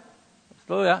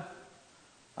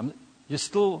 You're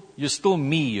still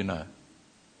me, you know.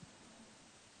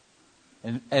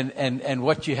 And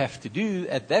what you have to do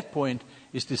at that point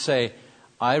is to say,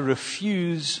 I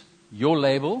refuse your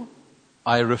label.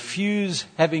 I refuse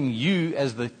having you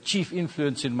as the chief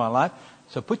influence in my life.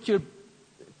 So put your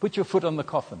foot on the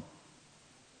coffin.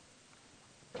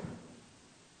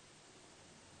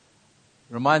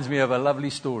 Reminds me of a lovely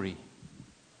story.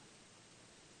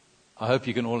 I hope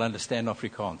you can all understand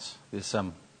Afrikaans. There's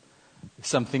some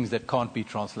things that can't be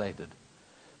translated.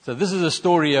 So this is a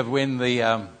story of when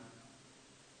the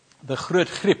groot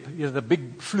griep, the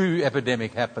big flu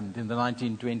epidemic happened in the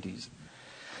 1920s.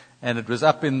 And it was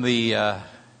up in the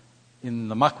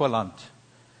Makwaland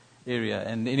area.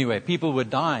 And anyway, people were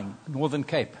dying, Northern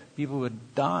Cape. People were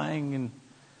dying, and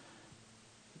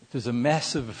it was a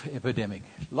massive epidemic.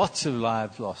 Lots of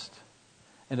lives lost.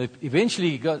 And it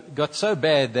eventually got so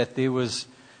bad that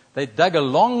they dug a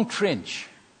long trench,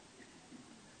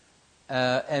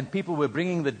 and people were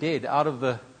bringing the dead out of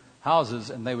the houses,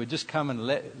 and they would just come and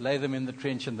lay them in the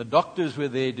trench, and the doctors were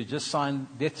there to just sign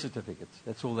death certificates.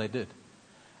 That's all they did.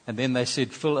 And then they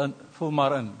said, "Vul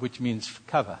maar in," which means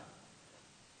cover.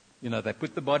 You know, they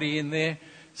put the body in there,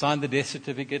 signed the death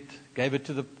certificate, gave it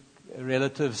to the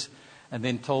relatives, and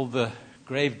then told the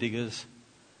grave diggers,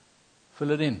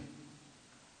 "Fill it in."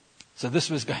 So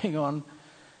this was going on,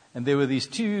 and there were these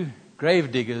two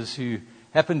grave diggers who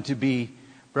happened to be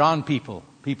brown people,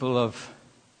 people of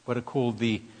what are called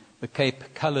the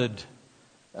Cape Coloured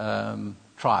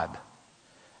tribe.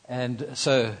 And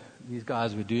so these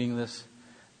guys were doing this.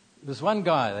 This one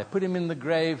guy, they put him in the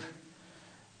grave.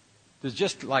 It was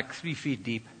just like 3 feet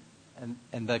deep.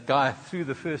 And the guy threw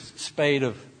the first spade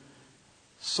of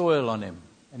soil on him.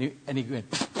 And he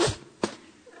went...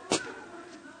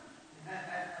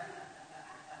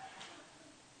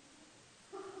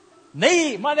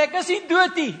 Nee, maar ek is nie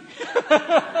dood nie.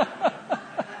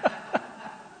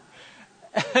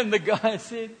 And the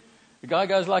guy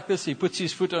goes like this. He puts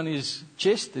his foot on his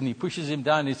chest and he pushes him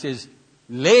down. He says,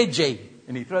 Leje.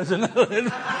 And he throws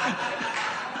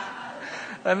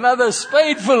another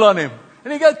spadeful on him.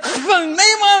 And he goes,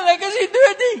 nee man, ek is nie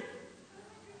dood nie.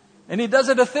 And he does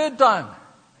it a third time.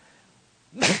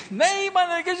 Nee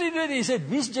man, ek is nie dood nie. He said,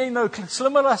 wie's jy nou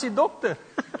slimmer as die dokter?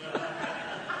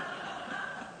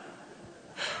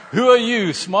 Who are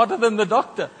you, smarter than the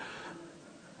doctor?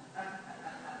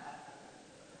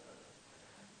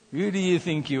 Who do you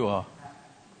think you are?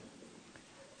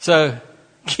 So,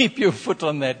 keep your foot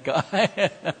on that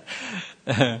guy.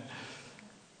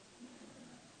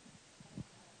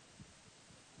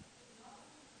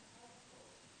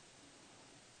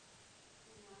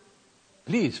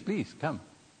 Please, come.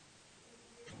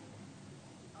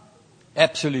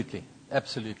 Absolutely.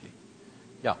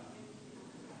 Yeah.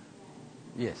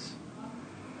 Yes.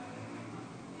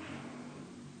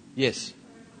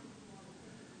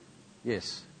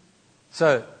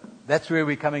 So, that's where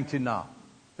we're coming to now.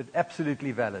 But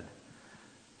absolutely valid.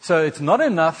 So, it's not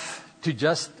enough to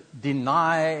just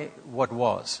deny what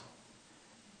was.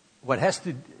 What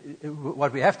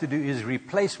we have to do is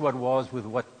replace what was with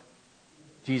what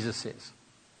Jesus says.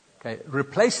 Okay,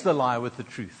 replace the lie with the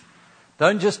truth.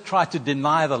 Don't just try to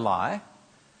deny the lie.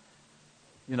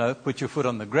 Put your foot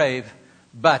on the grave,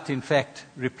 but in fact,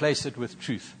 replace it with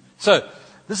truth. So,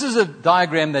 this is a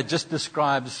diagram that just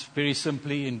describes very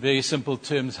simply, in very simple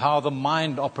terms, how the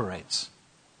mind operates.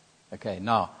 Okay,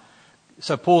 now,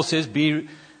 so Paul says, be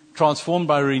transformed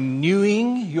by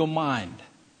renewing your mind.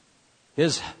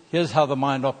 Here's how the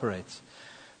mind operates.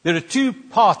 There are 2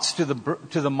 parts to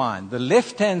the mind. The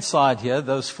left-hand side here,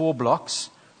 those 4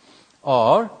 blocks,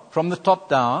 are, from the top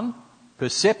down,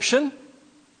 perception,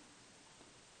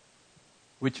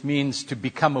 which means to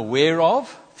become aware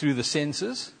of through the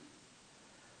senses.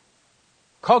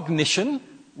 Cognition,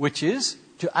 which is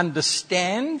to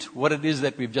understand what it is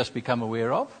that we've just become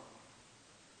aware of,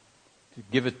 to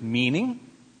give it meaning.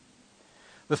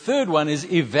 The third one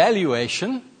is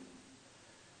evaluation,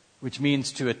 which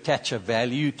means to attach a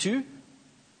value to,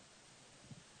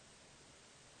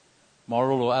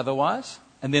 moral or otherwise.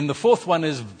 And then the fourth one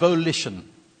is volition.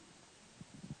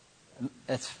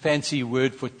 That's a fancy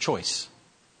word for choice,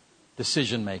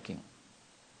 decision making.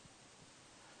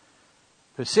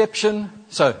 Perception,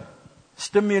 so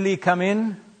stimuli come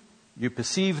in, you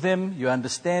perceive them, you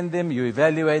understand them, you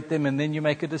evaluate them, and then you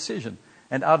make a decision.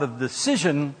 And out of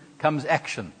decision comes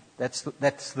action. That's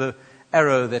the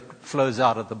arrow that flows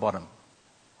out at the bottom.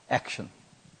 Action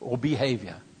or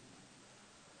behavior.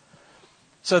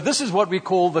 So this is what we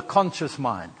call the conscious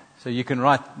mind. So you can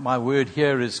write, my word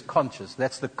here is conscious.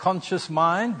 That's the conscious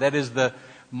mind. That is the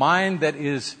mind that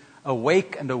is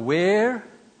awake and aware,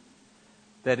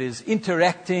 that is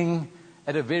interacting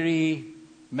at a very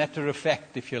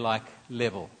matter-of-fact, if you like,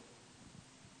 level.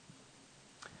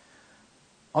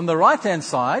 On the right-hand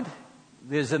side,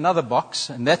 there's another box,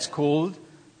 and that's called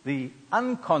the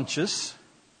unconscious,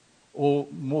 or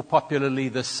more popularly,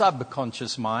 the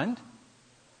subconscious mind,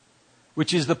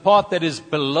 which is the part that is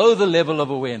below the level of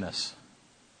awareness.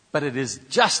 But it is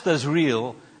just as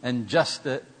real and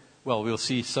we'll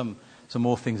see some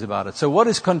more things about it. So what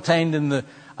is contained in the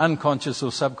unconscious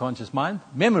or subconscious mind?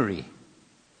 Memory.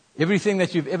 Everything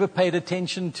that you've ever paid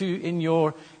attention to in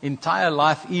your entire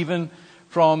life, even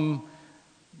from,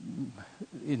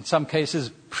 in some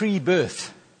cases,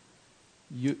 pre-birth,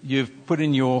 you've put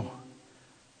in your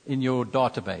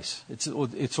database.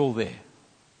 It's all there.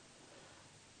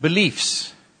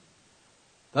 Beliefs.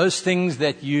 Those things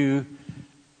that you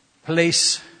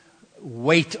place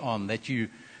weight on, that you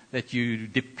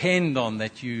depend on,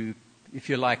 that you, if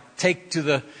you like, take to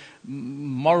the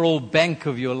moral bank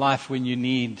of your life when you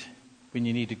need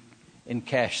to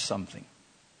encash something.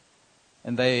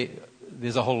 And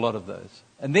there's a whole lot of those.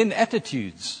 And then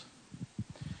attitudes.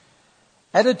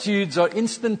 Attitudes are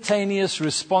instantaneous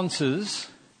responses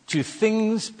to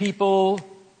things, people,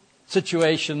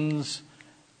 situations,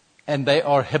 and they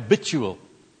are habitual.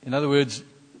 In other words,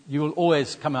 you will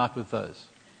always come out with those.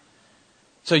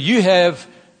 So you have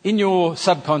in your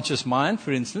subconscious mind,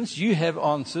 for instance, you have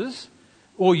answers,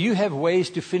 or you have ways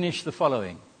to finish the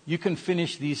following. You can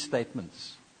finish these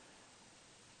statements.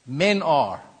 Men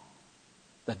are.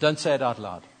 But don't say it out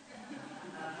loud.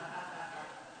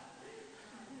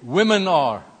 Women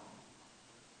are.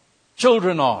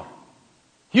 Children are.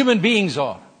 Human beings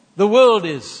are. The world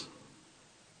is.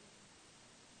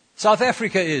 South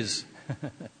Africa is.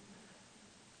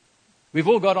 We've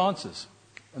all got answers.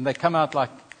 And they come out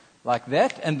like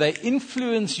that, and they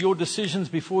influence your decisions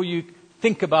before you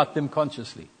think about them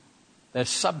consciously. They're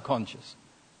subconscious,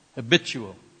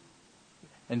 habitual,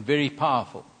 and very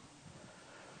powerful.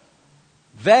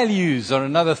 Values are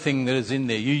another thing that is in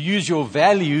there. You use your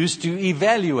values to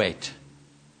evaluate.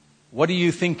 What do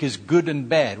you think is good and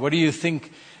bad? What do you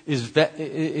think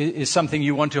is something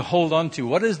you want to hold on to?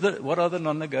 What are the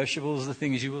non-negotiables, the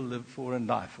things you will live for and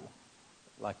die for?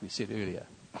 Like we said earlier.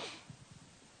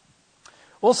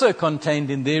 Also contained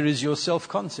in there is your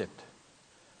self-concept,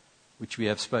 which we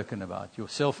have spoken about. Your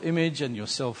self-image and your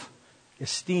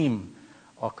self-esteem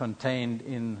are contained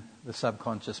in the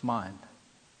subconscious mind.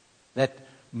 That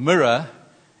mirror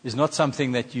is not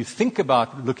something that you think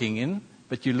about looking in,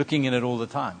 but you're looking in it all the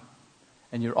time.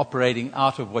 And you're operating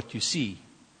out of what you see.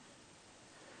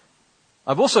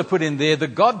 I've also put in there the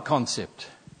God concept.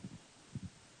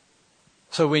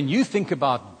 So when you think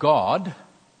about God,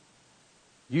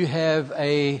 you have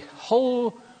a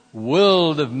whole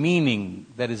world of meaning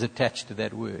that is attached to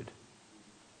that word.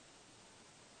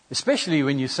 Especially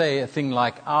when you say a thing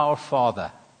like our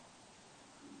Father.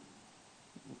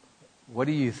 What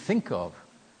do you think of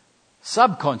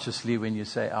subconsciously when you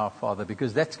say our Father?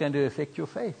 Because that's going to affect your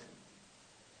faith.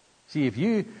 See, if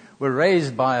you were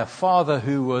raised by a father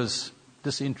who was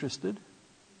disinterested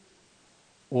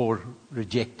or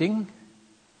rejecting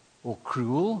or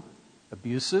cruel,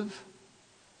 abusive,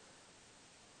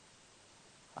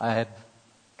 I have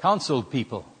counseled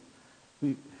people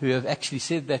who have actually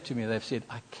said that to me. They've said,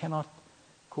 I cannot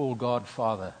call God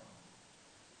Father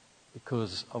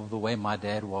because of the way my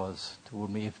dad was toward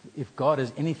me. If God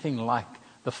is anything like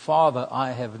the father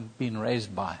I have been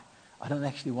raised by, I don't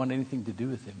actually want anything to do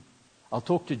with him. I'll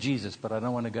talk to Jesus, but I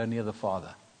don't want to go near the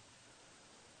Father.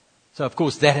 So, of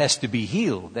course, that has to be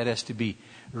healed. That has to be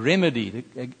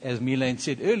remedied. As Milan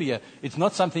said earlier, it's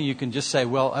not something you can just say,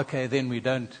 well, okay, then we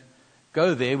don't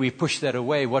go there. We push that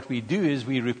away. What we do is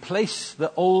we replace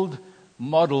the old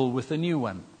model with a new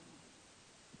one.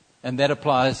 And that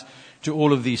applies to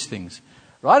all of these things.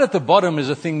 Right at the bottom is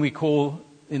a thing we call,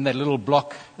 in that little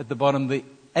block at the bottom, the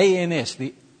ANS,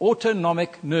 the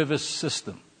autonomic nervous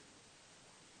system.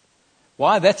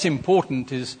 Why that's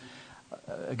important is,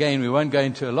 again, we won't go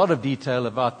into a lot of detail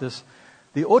about this.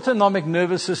 The autonomic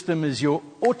nervous system is your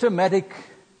automatic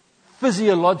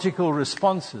physiological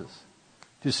responses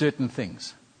to certain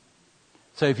things.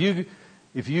 So if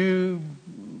you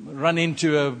run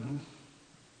into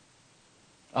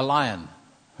a lion,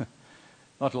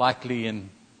 not likely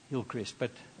in Hillcrest, but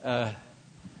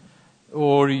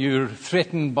or you're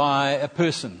threatened by a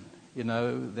person,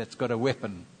 that's got a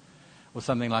weapon or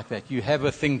something like that, you have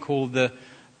a thing called the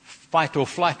fight or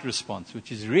flight response, which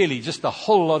is really just a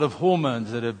whole lot of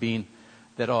hormones that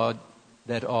are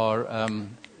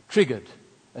triggered.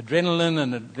 Adrenaline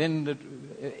and then the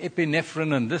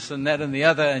epinephrine and this and that and the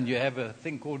other, and you have a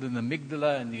thing called an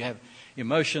amygdala, and you have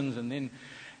emotions, and then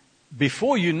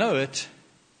before you know it,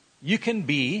 you can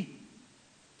be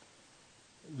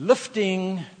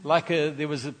lifting there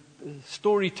was a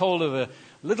story told of a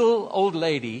little old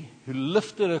lady who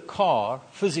lifted a car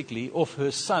physically off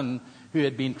her son who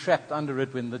had been trapped under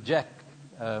it when the jack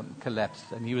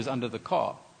collapsed and he was under the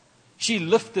car. She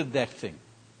lifted that thing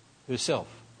herself,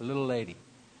 the little lady.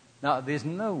 Now, there's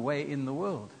no way in the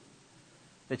world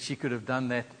that she could have done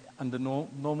that under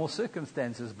normal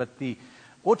circumstances, but the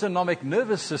autonomic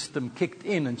nervous system kicked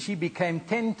in and she became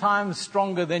 10 times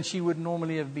stronger than she would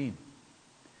normally have been.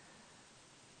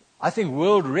 I think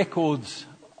world records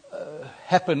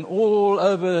happen all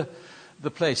over the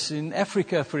place. In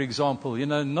Africa, for example,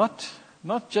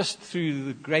 not just through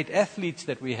the great athletes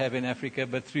that we have in Africa,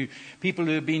 but through people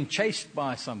who have been chased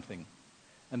by something.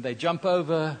 And they jump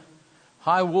over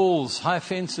high walls, high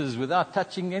fences without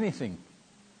touching anything.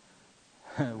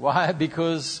 Why?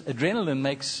 Because adrenaline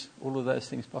makes all of those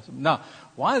things possible. Now,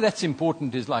 why that's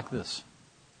important is like this.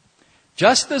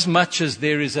 Just as much as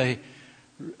there is a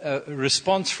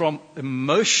response from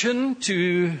emotion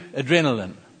to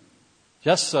adrenaline,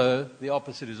 just so the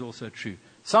opposite is also true.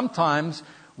 Sometimes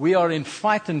we are in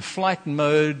fight and flight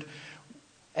mode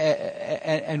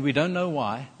and we don't know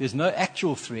why. There's no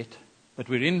actual threat, but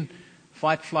we're in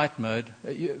fight-flight mode.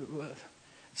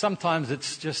 Sometimes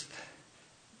it's just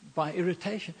by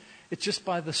irritation. It's just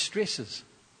by the stresses.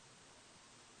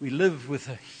 We live with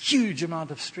a huge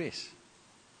amount of stress.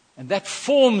 And that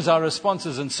forms our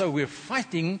responses. And so we're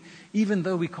fighting even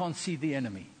though we can't see the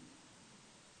enemy.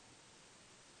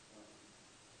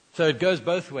 So it goes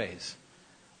both ways.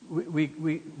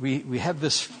 We have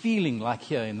this feeling like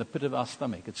here in the pit of our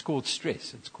stomach. It's called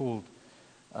stress. It's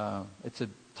a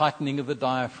tightening of the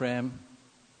diaphragm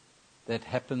that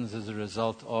happens as a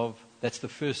result of, that's the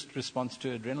first response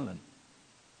to adrenaline.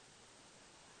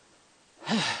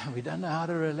 We don't know how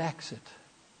to relax it.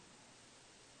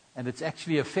 And it's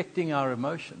actually affecting our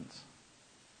emotions.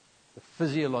 The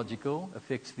physiological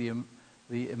affects the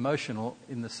emotional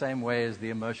in the same way as the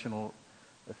emotional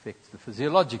affects the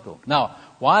physiological. Now,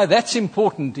 why that's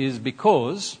important is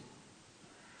because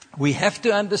we have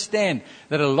to understand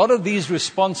that a lot of these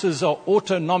responses are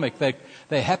autonomic.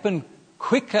 They happen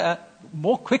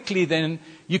more quickly than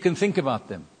you can think about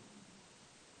them.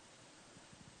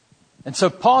 And so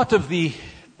part of the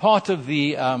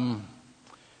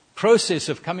process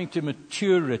of coming to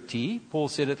maturity, Paul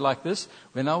said it like this: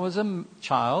 when I was a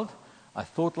child, I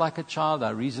thought like a child, I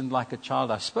reasoned like a child,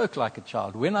 I spoke like a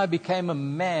child. When I became a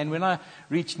man, when I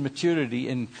reached maturity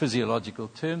in physiological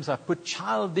terms, I put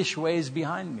childish ways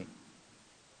behind me.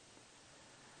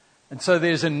 And so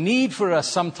there's a need for us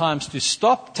sometimes to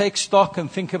stop, take stock,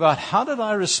 and think about, how did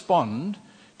I respond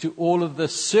to all of the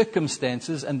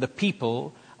circumstances and the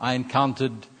people I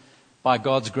encountered by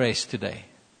God's grace today?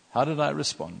 How did I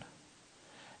respond?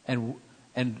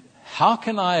 And how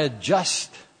can I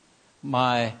adjust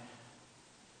my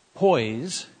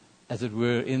poise, as it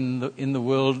were, in the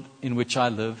world in which I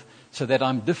live, so that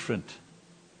I'm different?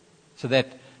 So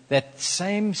that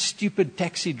same stupid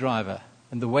taxi driver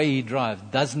and the way he drives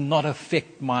does not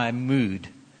affect my mood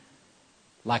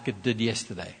like it did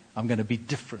yesterday. I'm going to be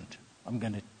different. I'm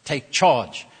going to take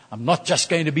charge. I'm not just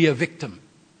going to be a victim.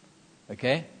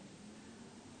 Okay?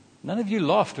 None of you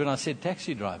laughed when I said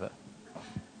taxi driver.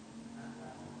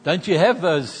 Don't you have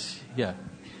those here?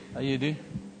 Oh, you do?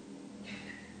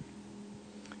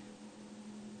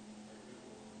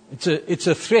 It's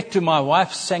a threat to my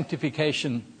wife's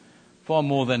sanctification far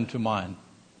more than to mine.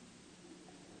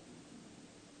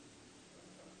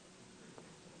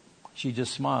 She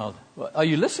just smiled. Well, are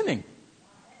you listening?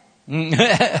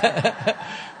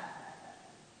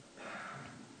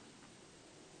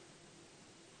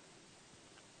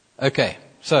 Okay,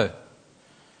 so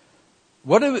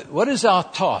what is our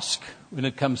task when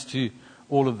it comes to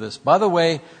all of this? By the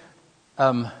way,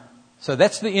 so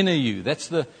that's the inner you.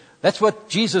 That's what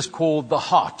Jesus called the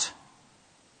heart.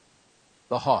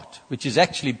 The heart, which is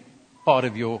actually part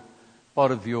of your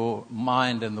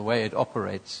mind and the way it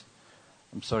operates.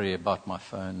 I'm sorry about my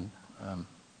phone.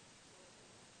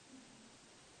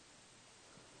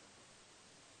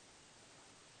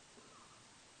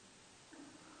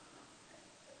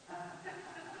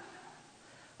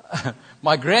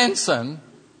 My grandson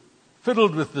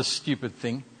fiddled with this stupid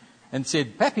thing and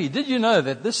said, "Pappy, did you know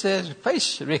that this has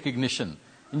face recognition?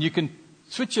 And you can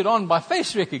switch it on by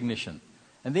face recognition."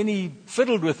 And then he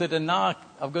fiddled with it, and now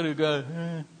I've got to go.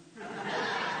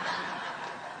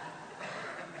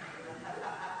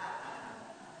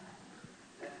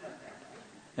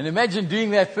 And imagine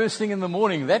doing that first thing in the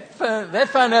morning. That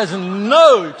phone has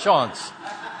no chance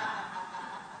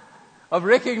of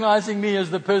recognizing me as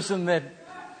the person that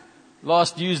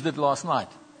last used it last night.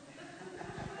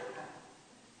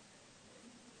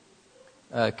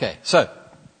 Okay, so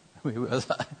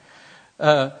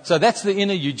that's the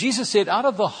inner you. Jesus said, out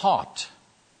of the heart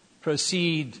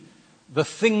proceed the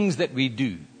things that we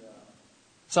do.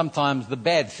 Sometimes the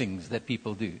bad things that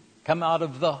people do come out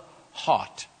of the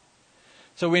heart.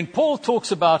 So when Paul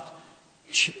talks about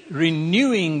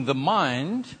renewing the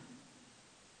mind,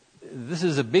 this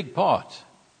is a big part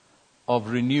of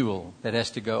renewal that has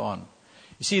to go on.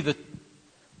 You see, the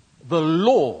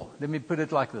law, let me put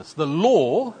it like this, the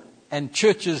law, and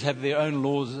churches have their own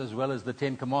laws as well as the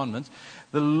 10 Commandments,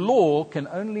 the law can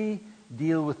only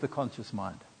deal with the conscious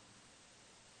mind.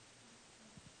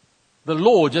 The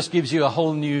law just gives you a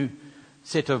whole new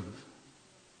set of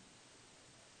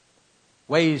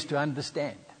ways to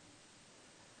understand.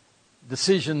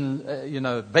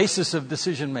 Basis of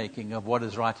decision making of what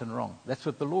is right and wrong. That's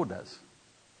what the law does.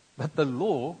 But the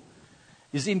law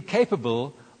is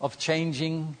incapable of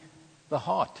changing the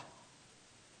heart.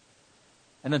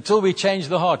 And until we change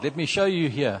the heart, let me show you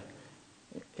here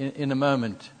in a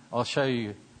moment. I'll show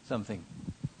you something.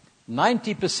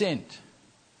 90%,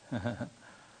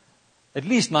 at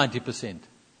least 90%,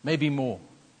 maybe more,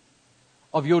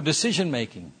 of your decision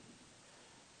making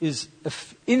is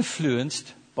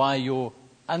influenced by your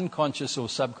unconscious or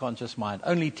subconscious mind.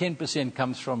 Only 10%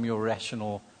 comes from your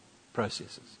rational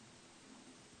processes.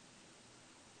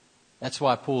 That's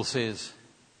why Paul says,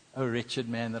 "O wretched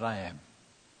man that I am,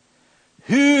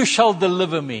 who shall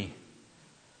deliver me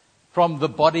from the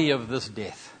body of this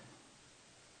death?"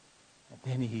 And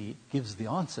then he gives the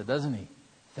answer, doesn't he?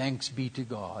 Thanks be to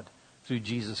God through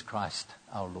Jesus Christ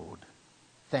our Lord.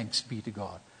 Thanks be to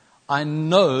God. I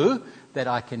know that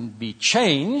I can be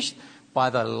changed by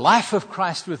the life of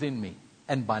Christ within me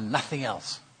and by nothing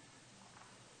else.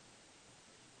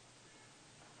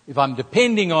 If I'm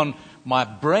depending on my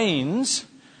brains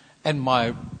and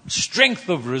my strength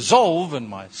of resolve and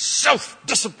my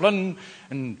self-discipline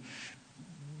and,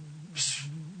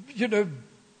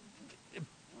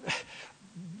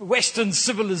 Western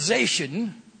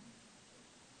civilization,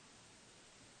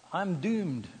 I'm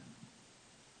doomed.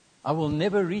 I will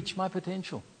never reach my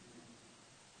potential.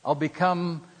 I'll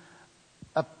become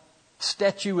a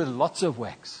statue with lots of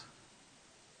wax.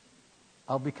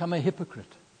 I'll become a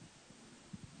hypocrite.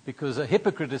 Because a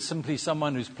hypocrite is simply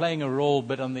someone who's playing a role,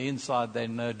 but on the inside they're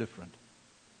no different.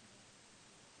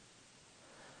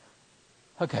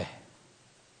 Okay.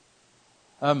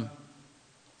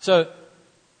 So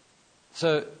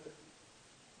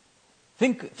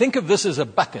think of this as a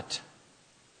bucket.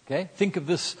 Okay? Think of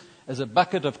this as a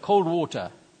bucket of cold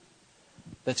water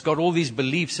that's got all these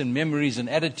beliefs and memories and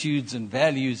attitudes and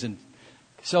values and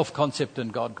self-concept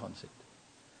and God concept.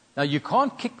 Now, you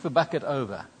can't kick the bucket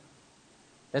over.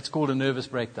 That's called a nervous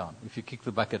breakdown, if you kick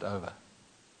the bucket over.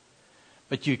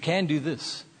 But you can do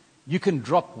this. You can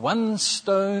drop one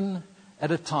stone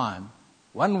at a time,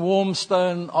 one warm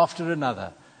stone after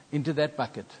another, into that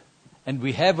bucket. And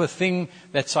we have a thing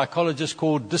that psychologists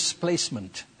call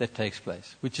displacement that takes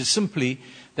place, which is simply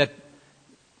that,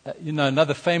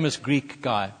 another famous Greek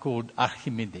guy called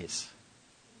Archimedes.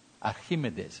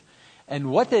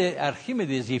 And what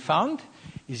Archimedes he found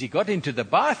is he got into the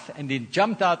bath and he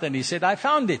jumped out and he said, "I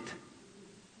found it.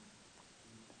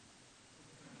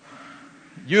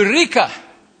 Eureka!"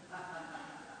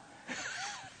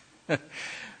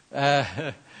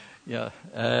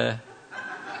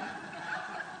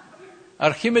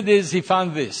 Archimedes, he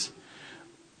found this.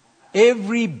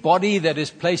 Every body that is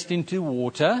placed into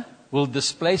water will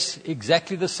displace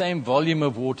exactly the same volume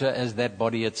of water as that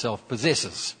body itself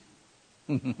possesses.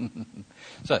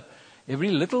 So, every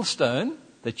little stone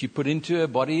that you put into a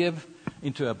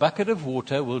bucket of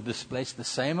water will displace the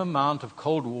same amount of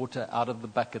cold water out of the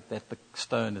bucket that the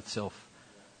stone itself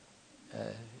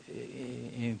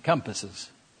encompasses.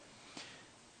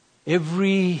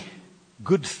 Every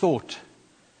good thought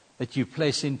that you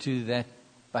place into that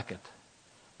bucket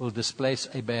will displace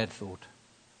a bad thought.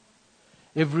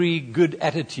 Every good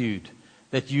attitude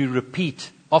that you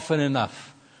repeat often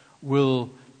enough will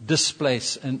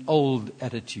displace an old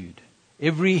attitude.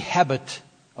 Every habit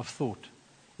of thought,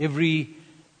 every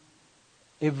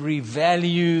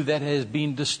value that has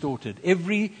been distorted,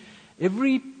 every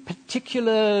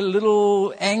particular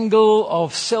little angle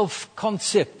of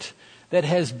self-concept that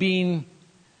has been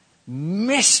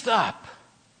messed up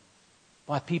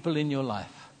by people in your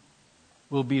life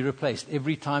will be replaced.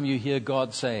 Every time you hear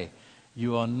God say,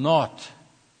 "You are not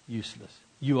useless.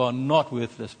 You are not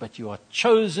worthless, but you are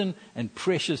chosen and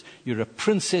precious. You're a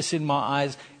princess in my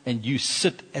eyes, and you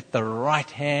sit at my right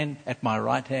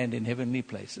hand in heavenly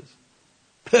places.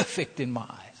 Perfect in my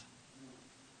eyes."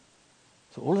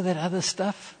 So all of that other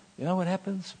stuff, you know what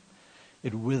happens?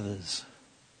 It withers.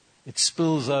 It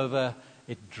spills over.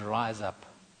 It dries up.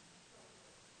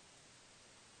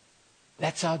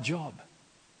 That's our job.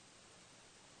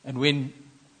 And when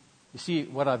you see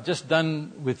what I've just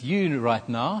done with you right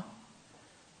now,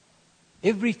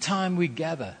 every time we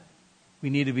gather, we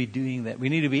need to be doing that. We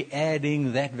need to be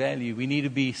adding that value. We need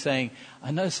to be saying, "I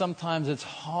know sometimes it's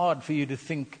hard for you to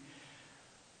think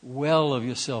well of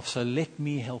yourself, so let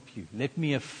me help you. Let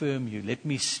me affirm you. Let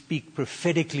me speak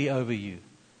prophetically over you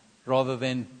rather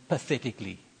than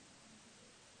pathetically."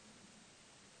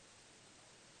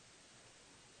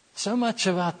 So much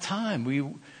of our time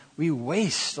we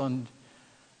waste on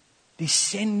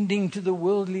descending to the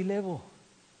worldly level.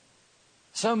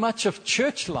 So much of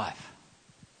church life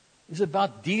is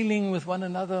about dealing with one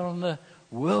another on the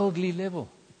worldly level.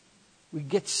 We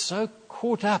get so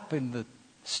caught up in the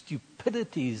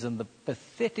stupidities and the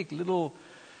pathetic little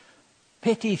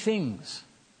petty things,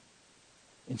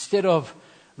 instead of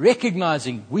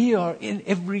recognizing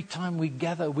every time we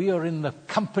gather, we are in the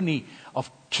company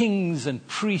of kings and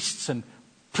priests and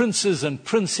princes and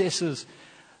princesses.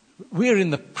 We're in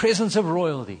the presence of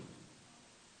royalty.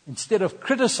 Instead of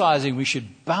criticizing, we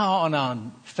should bow on our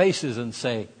faces and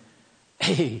say,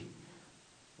 "Hey,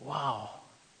 wow,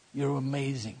 You're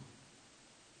amazing.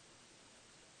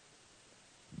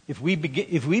 If we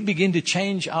begin to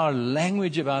change our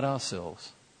language about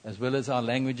ourselves, as well as our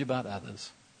language about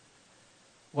others,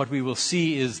 what we will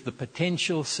see is the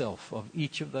potential self of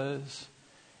each of those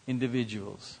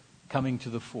individuals coming to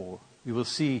the fore. We will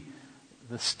see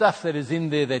the stuff that is in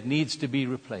there that needs to be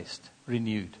replaced,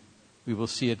 renewed. We will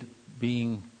see it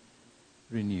being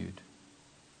renewed.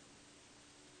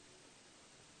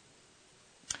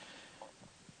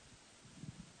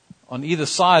 On either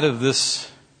side of this,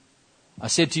 I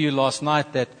said to you last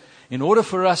night that in order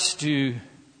for us to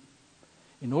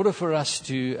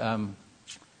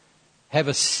have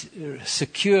a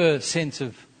secure sense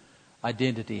of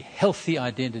identity, healthy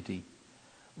identity,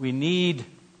 we need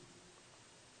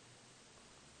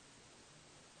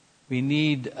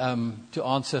to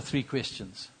answer 3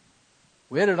 questions.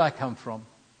 Where did I come from?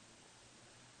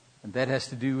 And that has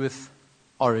to do with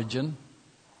origin.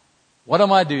 What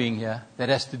am I doing here? That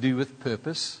has to do with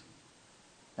purpose.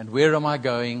 And where am I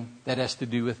going? That has to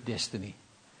do with destiny.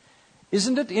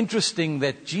 Isn't it interesting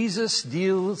that Jesus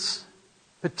deals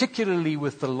particularly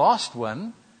with the last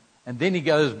one, and then he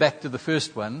goes back to the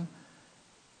first one,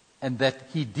 and that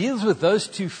he deals with those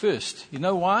 2 first? You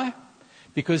know why?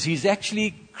 Because he's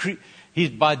actually,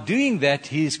 by doing that,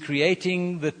 he's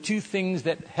creating the 2 things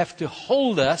that have to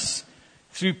hold us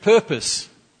through purpose.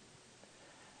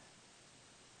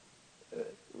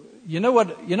 You know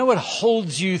what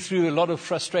holds you through a lot of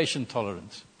frustration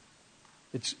tolerance?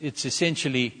 It's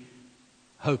essentially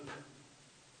hope.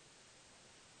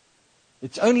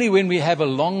 It's only when we have a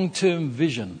long-term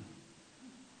vision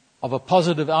of a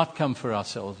positive outcome for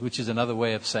ourselves, which is another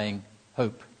way of saying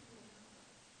hope,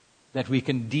 that we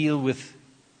can deal with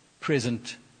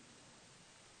present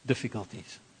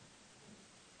difficulties.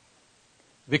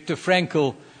 Viktor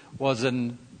Frankl was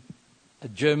a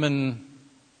German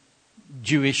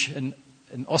Jewish, an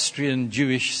Austrian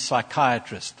Jewish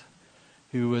psychiatrist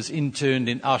who was interned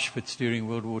in Auschwitz during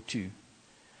World War II.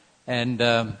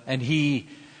 And he,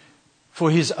 for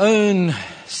his own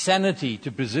sanity, to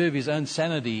preserve his own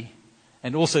sanity,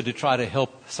 and also to try to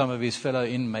help some of his fellow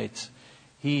inmates,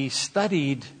 he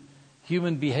studied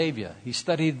human behavior. He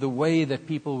studied the way that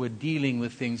people were dealing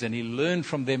with things, and he learned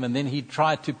from them, and then he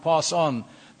tried to pass on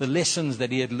the lessons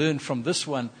that he had learned from this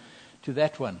one to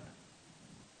that one.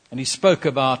 And he spoke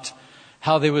about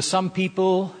how there were some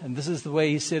people, and this is the way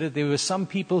he said it, there were some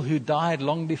people who died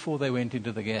long before they went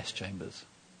into the gas chambers.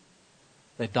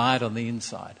 They died on the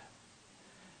inside.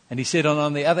 And he said,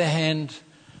 on the other hand,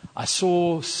 I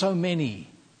saw so many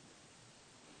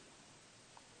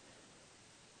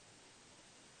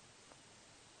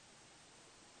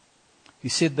He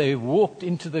said they walked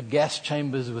into the gas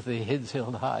chambers with their heads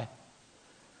held high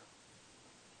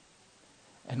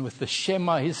and with the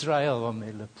Shema Israel on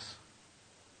their lips.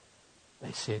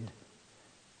 They said,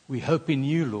 we hope in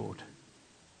you, Lord.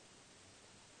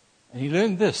 And he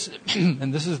learned this,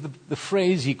 and this is the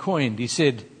phrase he coined. He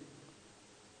said,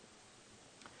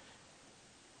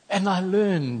 and I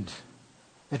learned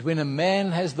that when a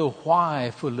man has the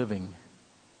why for living,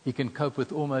 he can cope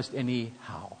with almost any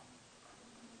how.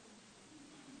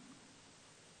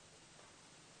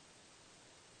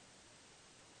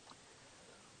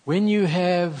 When you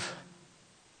have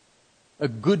a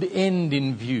good end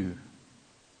in view,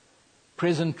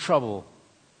 present trouble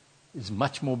is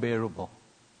much more bearable.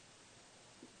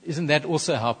 Isn't that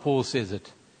also how Paul says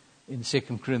it in 2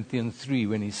 Corinthians 3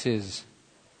 when he says,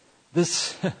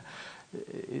 this,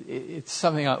 it's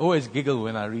something I always giggle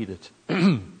when I read it.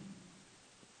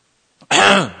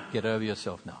 Get over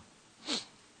yourself now.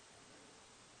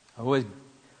 I always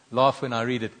laugh when I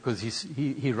read it because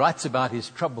he writes about his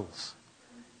troubles.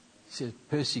 He says,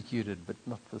 persecuted but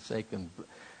not forsaken,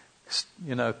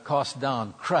 cast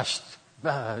down, crushed,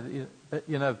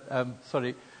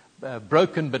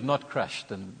 broken but not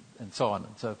crushed, and so on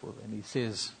and so forth. And he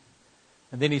says,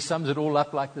 and then he sums it all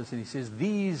up like this, and he says,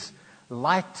 these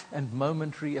light and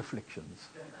momentary afflictions.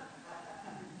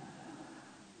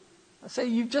 I say,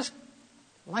 you've just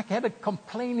had a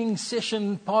complaining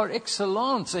session par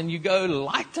excellence, and you go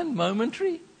light and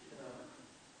momentary?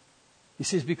 He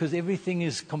says, because everything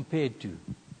is compared to.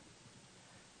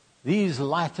 These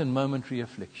light and momentary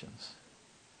afflictions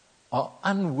are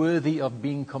unworthy of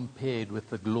being compared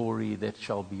with the glory that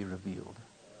shall be revealed.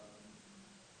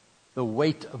 The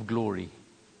weight of glory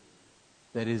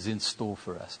that is in store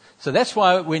for us. So that's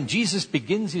why when Jesus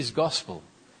begins his gospel,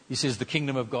 he says the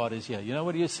kingdom of God is here. You know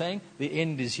what he is saying? The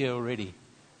end is here already.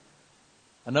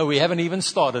 I know we haven't even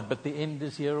started, but the end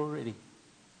is here already.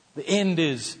 The end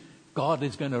is God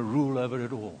is going to rule over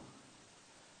it all.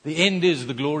 The end is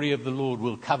the glory of the Lord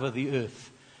will cover the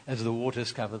earth as the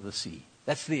waters cover the sea.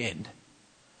 That's the end.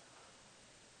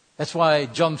 That's why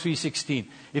John 3:16,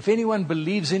 if anyone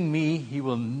believes in me, he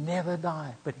will never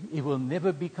die, but he will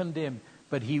never be condemned,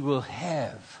 but he will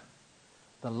have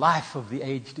the life of the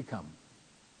age to come.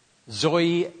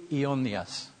 Zoe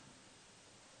Ionias.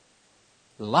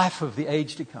 Life of the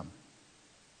age to come.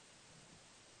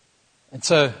 And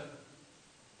so,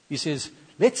 he says,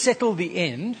 let's settle the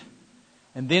end,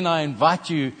 and then I invite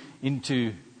you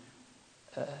into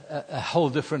a whole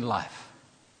different life.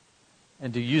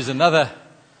 And to use another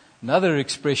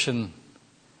expression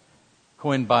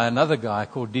coined by another guy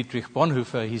called Dietrich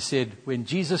Bonhoeffer, he said, when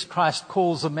Jesus Christ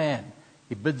calls a man,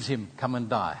 he bids him come and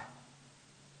die.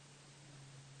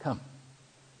 Come.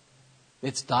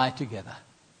 Let's die together.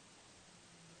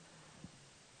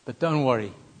 But don't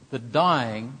worry, the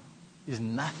dying is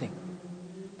nothing.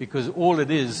 Because all it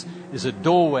is a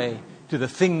doorway to the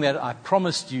thing that I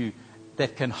promised you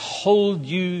that can hold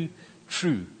you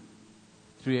true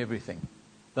through everything.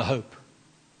 The hope.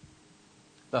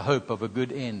 The hope of a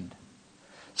good end.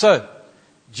 So,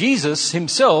 Jesus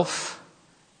himself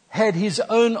had his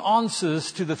own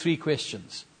answers to the three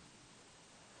questions.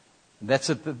 And that's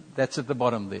at the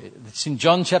bottom there. It's in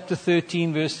John chapter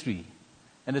 13, verse 3.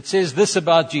 And it says this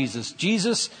about Jesus.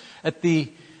 Jesus, at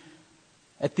the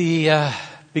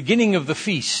beginning of the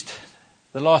feast,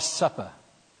 the Last Supper,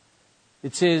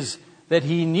 it says that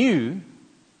he knew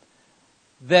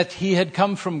that he had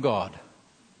come from God.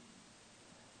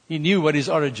 He knew what his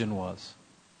origin was.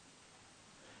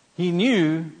 He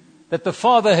knew that the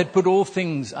Father had put all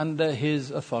things under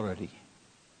his authority.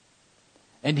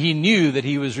 And he knew that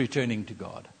he was returning to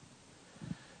God.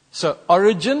 So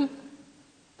origin,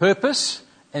 purpose,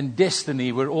 and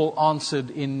destiny were all answered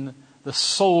in the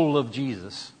soul of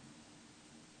Jesus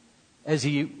as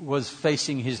he was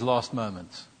facing his last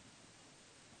moments.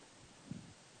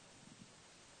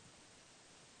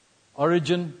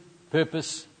 Origin,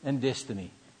 purpose, and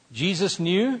destiny. Jesus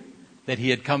knew that he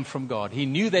had come from God. He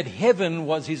knew that heaven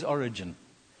was his origin.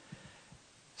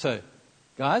 So,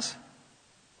 guys,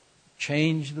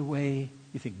 change the way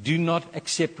you think. Do not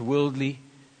accept worldly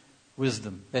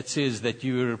wisdom that says that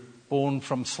you were born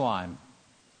from slime.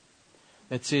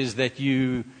 That says that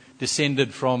you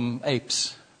descended from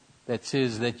apes. That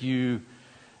says that you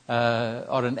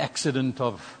are an accident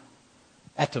of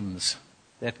atoms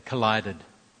that collided.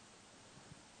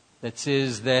 That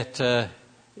says that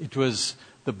it was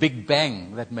the Big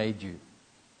Bang that made you.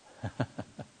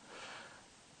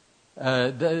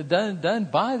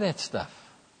 Don't buy that stuff.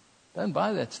 Don't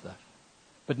buy that stuff.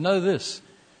 But know this,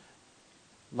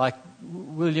 like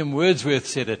William Wordsworth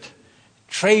said it,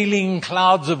 trailing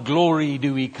clouds of glory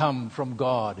do we come from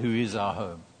God, who is our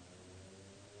home.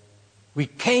 We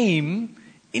came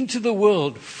into the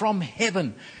world from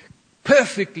heaven,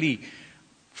 perfectly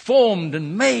formed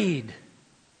and made,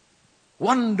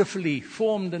 wonderfully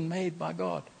formed and made by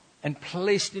God, and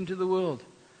placed into the world.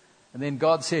 And then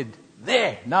God said,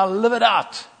 there, now live it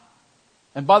out.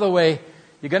 And by the way,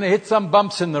 you're going to hit some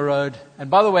bumps in the road. And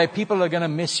by the way, people are going to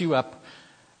mess you up.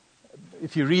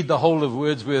 If you read the whole of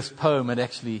Wordsworth's poem, it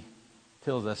actually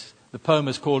tells us. The poem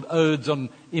is called Odes on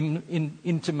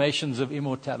Intimations of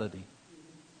Immortality.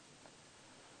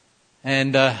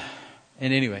 And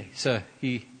anyway, so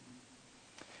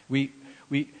we're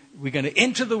going to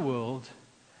enter the world,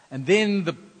 and then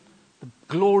the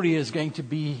glory is going to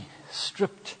be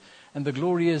stripped, and the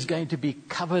glory is going to be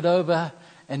covered over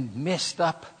and messed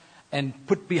up and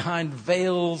put behind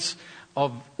veils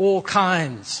of all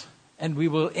kinds. And we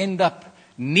will end up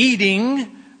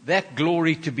needing that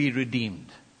glory to be redeemed.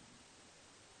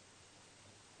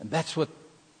 And that's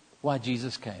why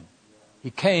Jesus came.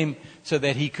 He came so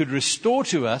that he could restore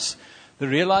to us the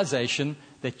realization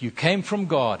that you came from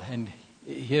God. And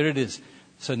here it is.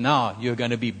 So now you're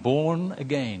going to be born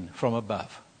again from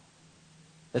above.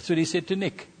 That's what he said to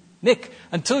Nick. Nick,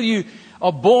 until you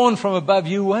are born from above,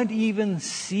 you won't even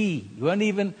see. You won't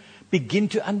even begin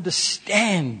to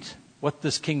understand what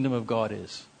this kingdom of God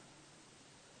is.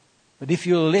 But if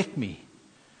you'll let me,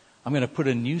 I'm going to put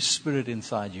a new spirit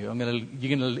inside you.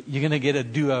 You're going to get a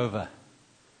do-over.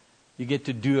 You get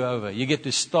to do over. You get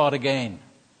to start again.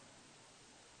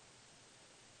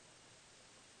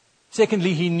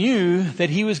 Secondly, he knew that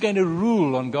he was going to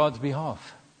rule on God's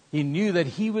behalf. He knew that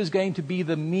he was going to be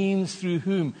the means through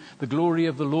whom the glory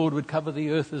of the Lord would cover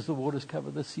the earth as the waters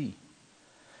cover the sea.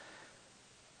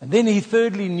 And then he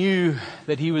thirdly knew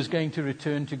that he was going to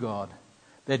return to God.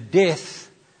 That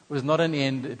death was not an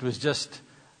end, it was just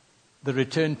the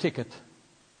return ticket.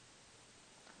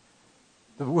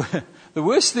 The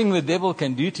worst thing the devil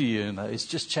can do to you, is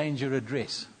just change your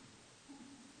address.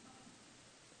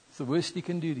 It's the worst he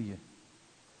can do to you.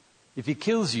 If he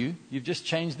kills you, you've just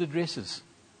changed addresses.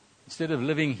 Instead of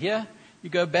living here, you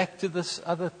go back to this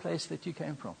other place that you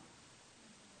came from.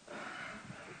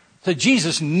 So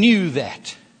Jesus knew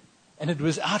that. And it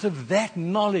was out of that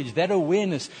knowledge, that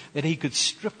awareness, that he could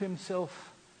strip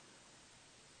himself,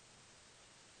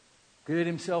 gird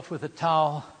himself with a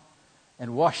towel,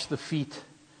 and wash the feet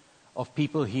of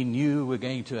people he knew were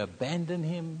going to abandon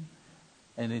him,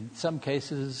 and in some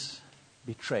cases,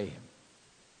 betray him.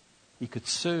 He could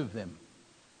serve them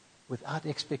without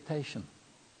expectation.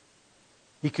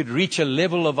 He could reach a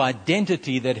level of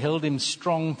identity that held him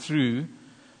strong through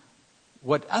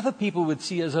what other people would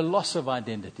see as a loss of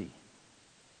identity.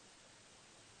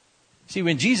 See,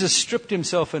 when Jesus stripped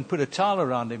himself and put a towel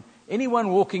around him, anyone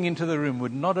walking into the room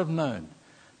would not have known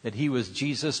that he was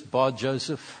Jesus bar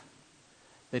Joseph,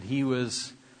 that he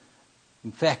was,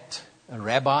 in fact, a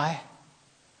rabbi,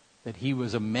 that he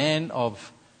was a man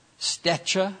of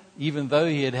stature, even though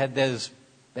he had had those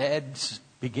bad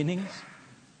beginnings.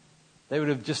 They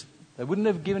wouldn't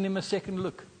have given him a second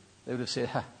look. They would have said,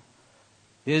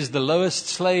 there's the lowest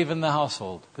slave in the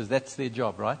household, because that's their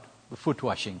job, right? The foot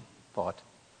washing part.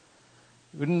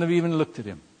 Wouldn't have even looked at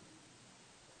him.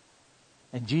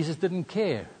 And Jesus didn't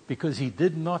care, because he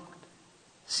did not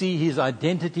see his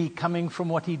identity coming from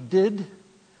what he did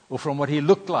or from what he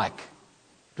looked like.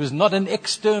 It was not an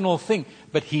external thing,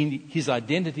 but his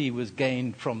identity was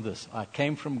gained from this. I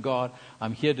came from God,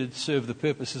 I'm here to serve the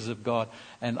purposes of God,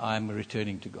 and I'm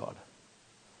returning to God.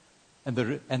 And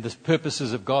the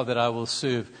purposes of God that I will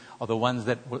serve are the ones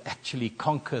that will actually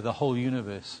conquer the whole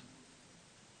universe.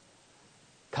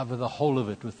 Cover the whole of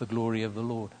it with the glory of the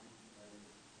Lord.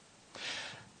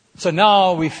 So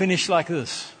now we finish like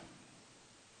this.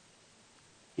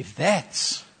 If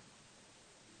that's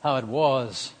how it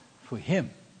was for him,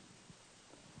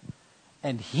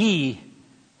 and he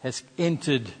has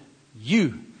entered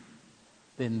you,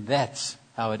 then that's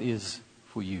how it is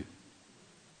for you.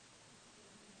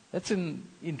 That's an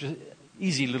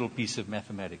easy little piece of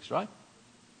mathematics, right?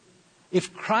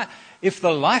 If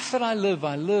the life that I live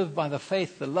by the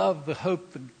faith, the love, the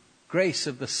hope, the grace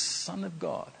of the Son of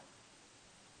God.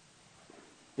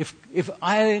 If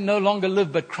I no longer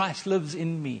live, but Christ lives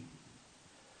in me,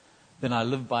 then I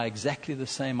live by exactly the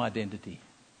same identity.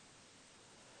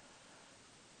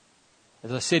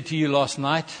 As I said to you last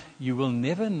night, you will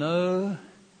never know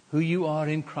who you are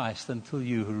in Christ until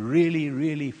you really,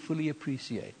 really fully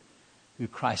appreciate who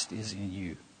Christ is in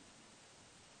you.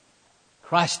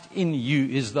 Christ in you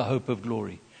is the hope of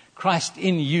glory. Christ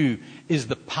in you is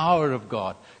the power of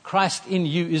God. Christ in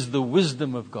you is the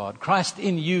wisdom of God. Christ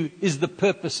in you is the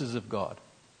purposes of God.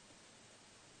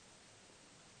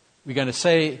 We're going to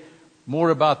say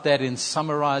more about that in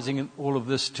summarizing all of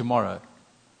this tomorrow.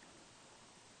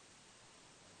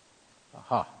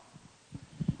 Aha.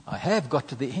 I have got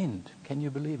to the end. Can you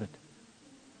believe it?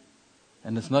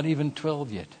 And it's not even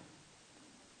 12 yet.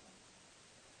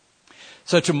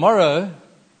 So tomorrow,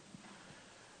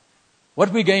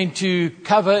 what we're going to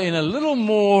cover in a little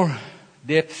more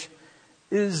depth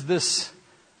is this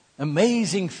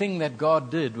amazing thing that God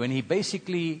did when he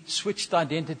basically switched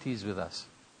identities with us.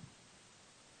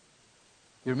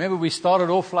 You remember we started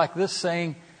off like this,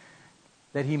 saying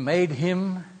that he made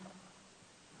him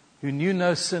who knew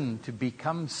no sin to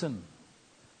become sin,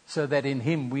 so that in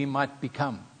him we might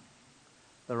become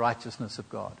the righteousness of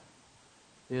God.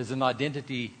 There's an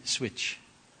identity switch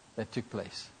that took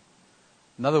place.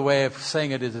 Another way of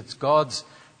saying it is it's God's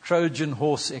Trojan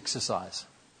horse exercise,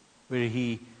 where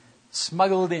he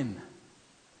smuggled in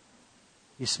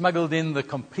the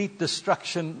complete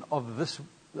destruction of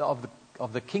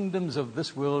the kingdoms of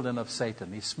this world and of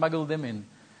Satan. He smuggled them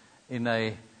in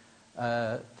a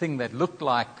thing that looked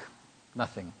like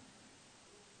nothing,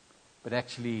 but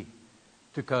actually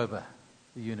took over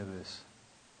the universe.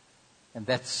 And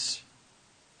that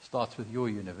starts with your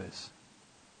universe.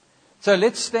 So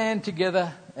let's stand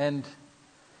together and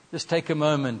just take a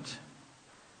moment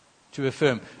to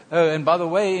affirm. Oh, and by the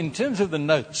way, in terms of the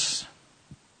notes,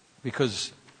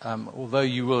 because although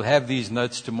you will have these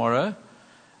notes tomorrow,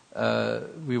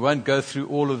 we won't go through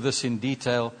all of this in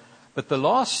detail, but the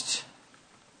last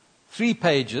 3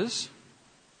 pages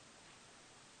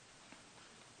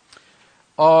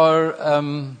are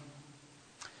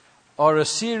a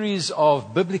series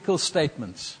of biblical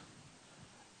statements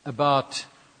about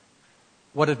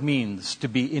what it means to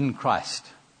be in Christ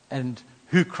and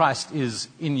who Christ is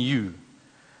in you.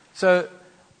 So,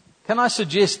 can I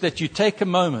suggest that you take a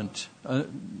moment,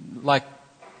 like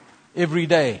every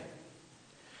day,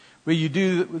 where you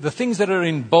do the things that are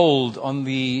in bold on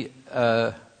the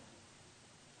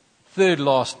third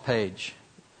last page.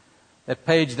 That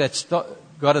page that's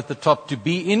got at the top, to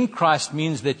be in Christ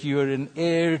means that you are an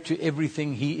heir to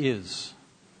everything He is.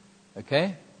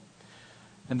 Okay?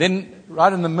 And then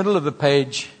right in the middle of the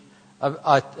page,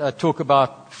 I talk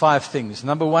about 5 things.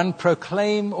 Number 1,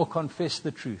 proclaim or confess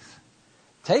the truth.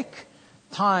 Take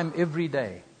time every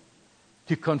day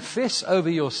to confess over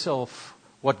yourself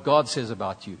what God says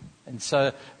about you. And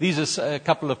so these are a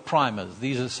couple of primers.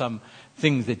 These are some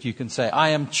things that you can say. I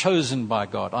am chosen by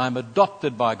God. I am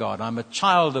adopted by God. I'm a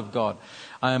child of God.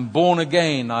 I am born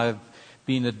again. I've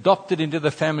been adopted into the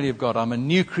family of God. I'm a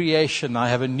new creation. I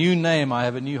have a new name. I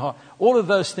have a new heart. All of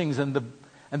those things and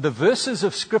the verses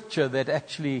of Scripture that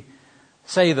actually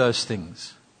say those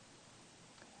things.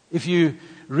 If you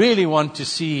really want to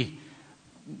see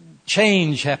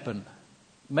change happen,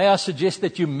 may I suggest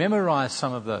that you memorize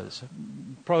some of those.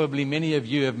 Probably many of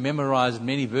you have memorized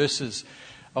many verses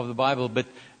of the Bible, but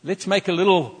let's make a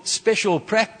little special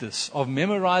practice of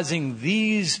memorizing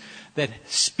these that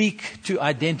speak to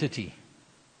identity,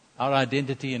 our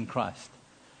identity in Christ.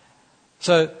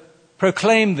 So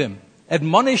proclaim them.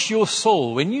 Admonish your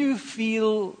soul. When you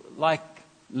feel like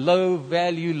low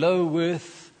value, low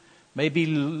worth, maybe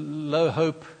low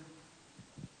hope,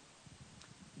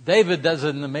 David does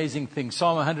an amazing thing.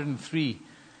 Psalm 103,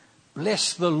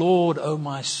 bless the Lord, O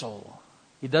my soul.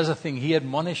 He does a thing. He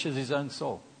admonishes his own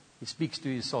soul. He speaks to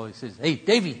his soul. He says, hey,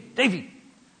 Davy,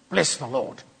 bless the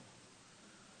Lord.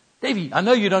 Davy, I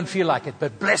know you don't feel like it,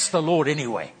 but bless the Lord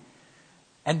anyway.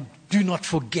 And do not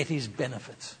forget His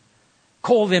benefits.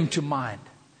 Call them to mind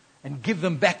and give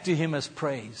them back to Him as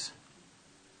praise.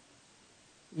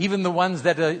 Even the ones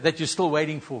that you're still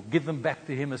waiting for, give them back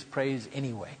to Him as praise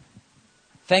anyway.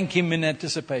 Thank Him in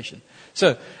anticipation.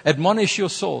 So, admonish your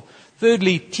soul.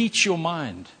 Thirdly, teach your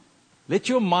mind. Let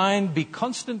your mind be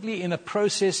constantly in a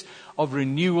process of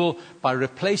renewal by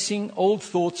replacing old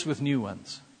thoughts with new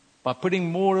ones. By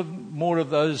putting more of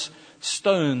those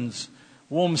stones,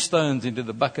 warm stones, into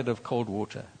the bucket of cold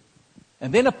water.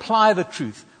 And then apply the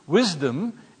truth.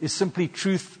 Wisdom is simply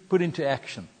truth put into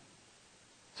action.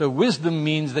 So wisdom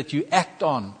means that you act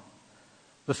on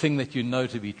the thing that you know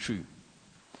to be true.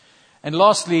 And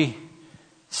lastly,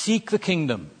 seek the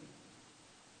kingdom.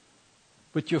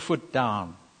 Put your foot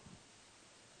down.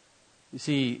 You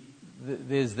see,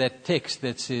 there's that text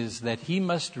that says that He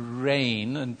must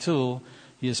reign until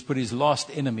He has put His last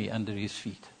enemy under His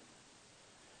feet.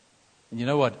 And you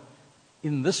know what?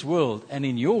 In this world and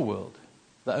in your world,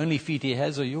 the only feet He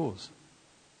has are yours.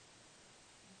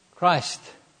 Christ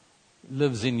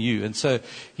lives in you. And so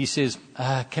He says,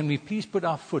 can we please put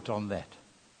our foot on that?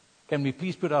 Can we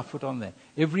please put our foot on that?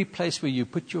 Every place where you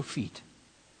put your feet,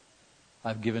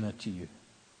 I've given it to you.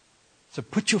 So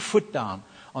put your foot down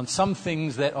on some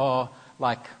things that are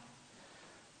like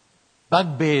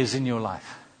bugbears in your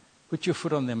life. Put your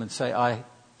foot on them and say, I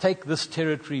take this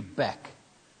territory back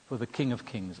for the King of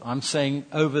Kings. I'm saying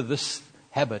over this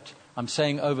habit. I'm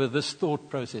saying over this thought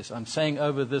process. I'm saying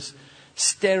over this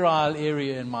sterile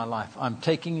area in my life. I'm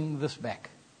taking this back.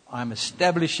 I'm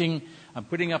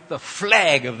putting up the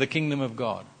flag of the kingdom of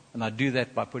God. And I do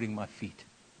that by putting my feet.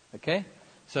 Okay?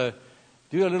 So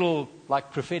do a little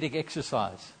like prophetic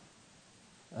exercise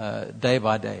day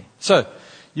by day. So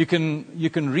you can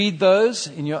read those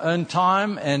in your own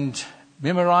time and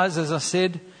memorize, as I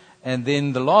said. And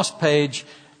then the last page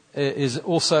is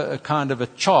also a kind of a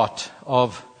chart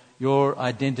of your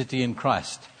identity in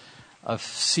Christ. I've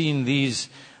seen these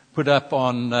put up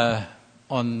on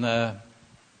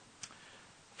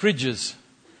fridges,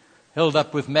 held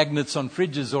up with magnets on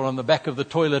fridges or on the back of the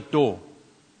toilet door.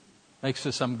 Makes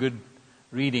for some good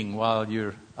reading while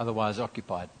you're otherwise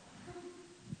occupied.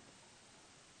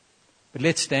 But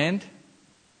let's stand.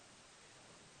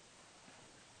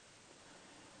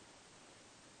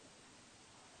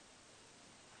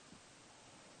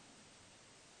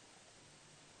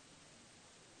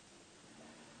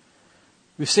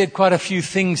 We've said quite a few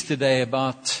things today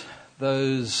about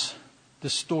those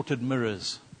distorted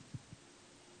mirrors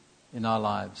in our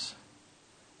lives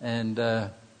and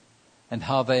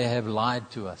how they have lied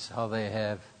to us, how they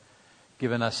have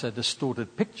given us a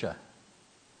distorted picture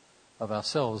of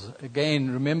ourselves.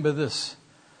 Again, remember this,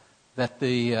 that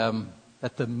the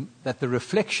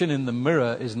reflection in the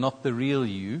mirror is not the real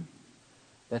you.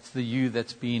 That's the you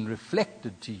that's been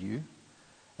reflected to you.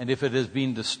 And if it has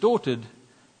been distorted,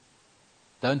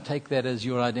 don't take that as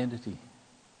your identity.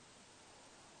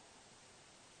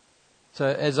 So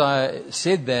as I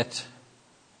said that,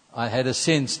 I had a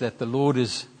sense that the Lord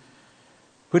is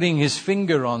putting His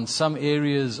finger on some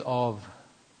areas of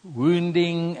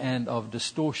wounding and of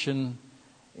distortion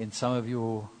in some of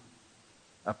your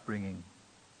upbringing.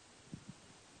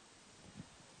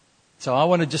 So I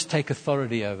want to just take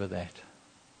authority over that.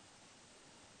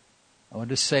 I want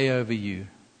to say over you,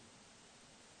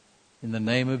 in the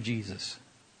name of Jesus,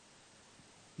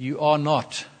 you are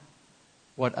not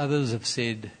what others have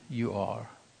said you are.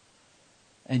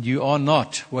 And you are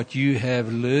not what you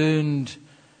have learned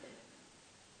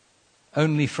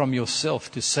only from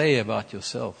yourself to say about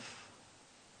yourself.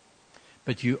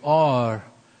 But you are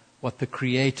what the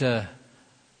Creator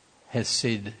has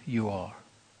said you are.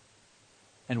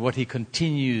 And what He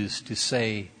continues to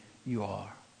say you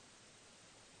are.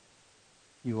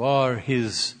 You are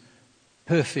His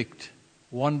perfect,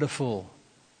 wonderful,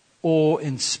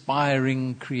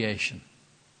 awe-inspiring creation.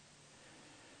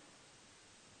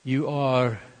 You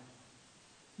are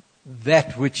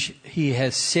that which He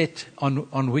has set,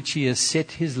 on which He has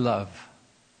set His love.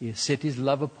 He has set His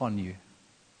love upon you.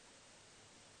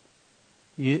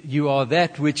 You are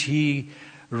that which He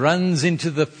runs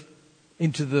into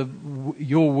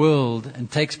your world and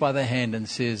takes by the hand and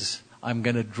says, I'm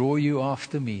going to draw you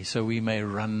after me so we may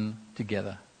run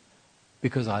together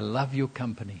because I love your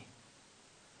company.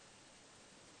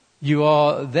 You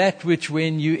are that which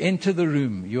when you enter the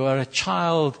room, you are a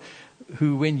child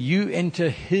who when you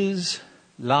enter his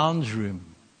lounge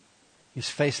room, his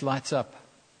face lights up.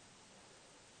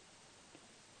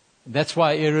 That's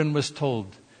why Aaron was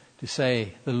told to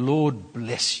say, the Lord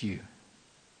bless you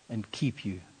and keep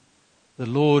you. The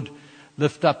Lord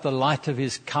lift up the light of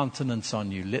His countenance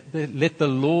on you. Let the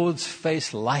Lord's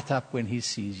face light up when He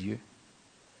sees you.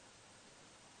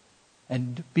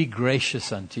 And be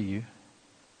gracious unto you.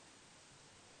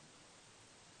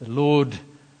 The Lord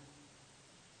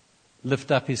lift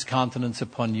up His countenance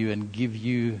upon you and give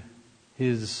you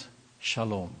His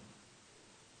shalom.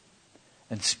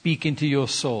 And speak into your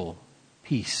soul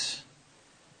peace.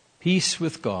 Peace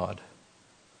with God.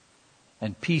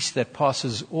 And peace that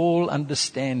passes all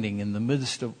understanding in the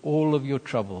midst of all of your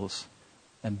troubles.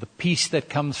 And the peace that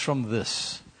comes from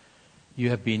this. You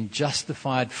have been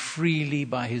justified freely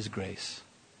by His grace.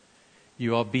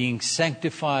 You are being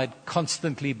sanctified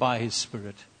constantly by His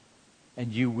Spirit.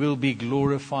 And you will be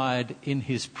glorified in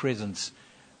His presence.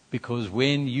 Because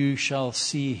when you shall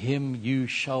see Him, you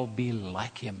shall be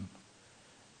like Him.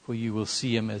 For you will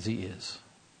see Him as He is.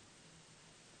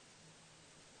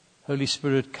 Holy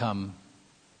Spirit, come.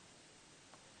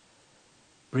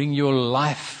 Bring your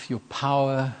life, your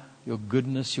power, your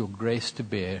goodness, your grace to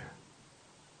bear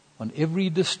on every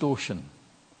distortion.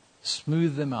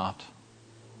 Smooth them out.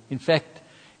 In fact,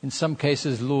 in some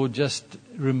cases, Lord, just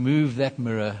remove that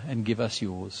mirror and give us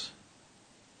yours.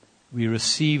 We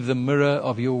receive the mirror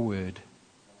of your word.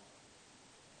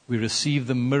 We receive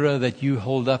the mirror that you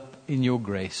hold up in your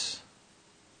grace.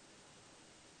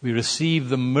 We receive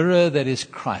the mirror that is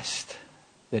Christ,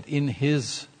 that in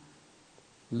His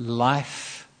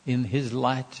life, in His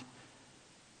light,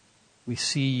 we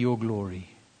see your glory.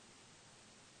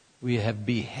 We have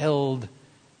beheld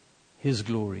His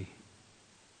glory.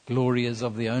 Glory as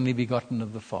of the only begotten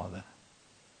of the Father,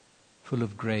 full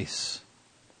of grace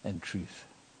and truth.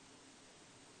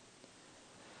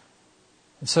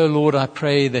 And so, Lord, I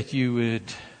pray that you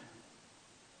would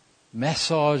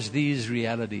massage these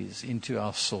realities into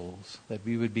our souls, that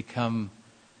we would become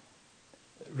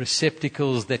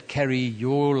receptacles that carry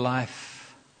your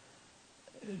life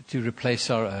to replace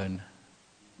our own,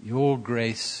 your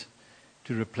grace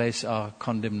to replace our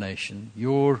condemnation,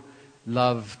 your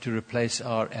love to replace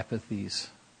our apathies.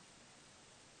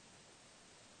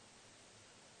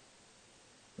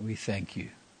 We thank you.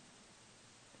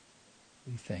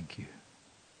 We thank you.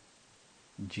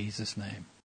 In Jesus' name.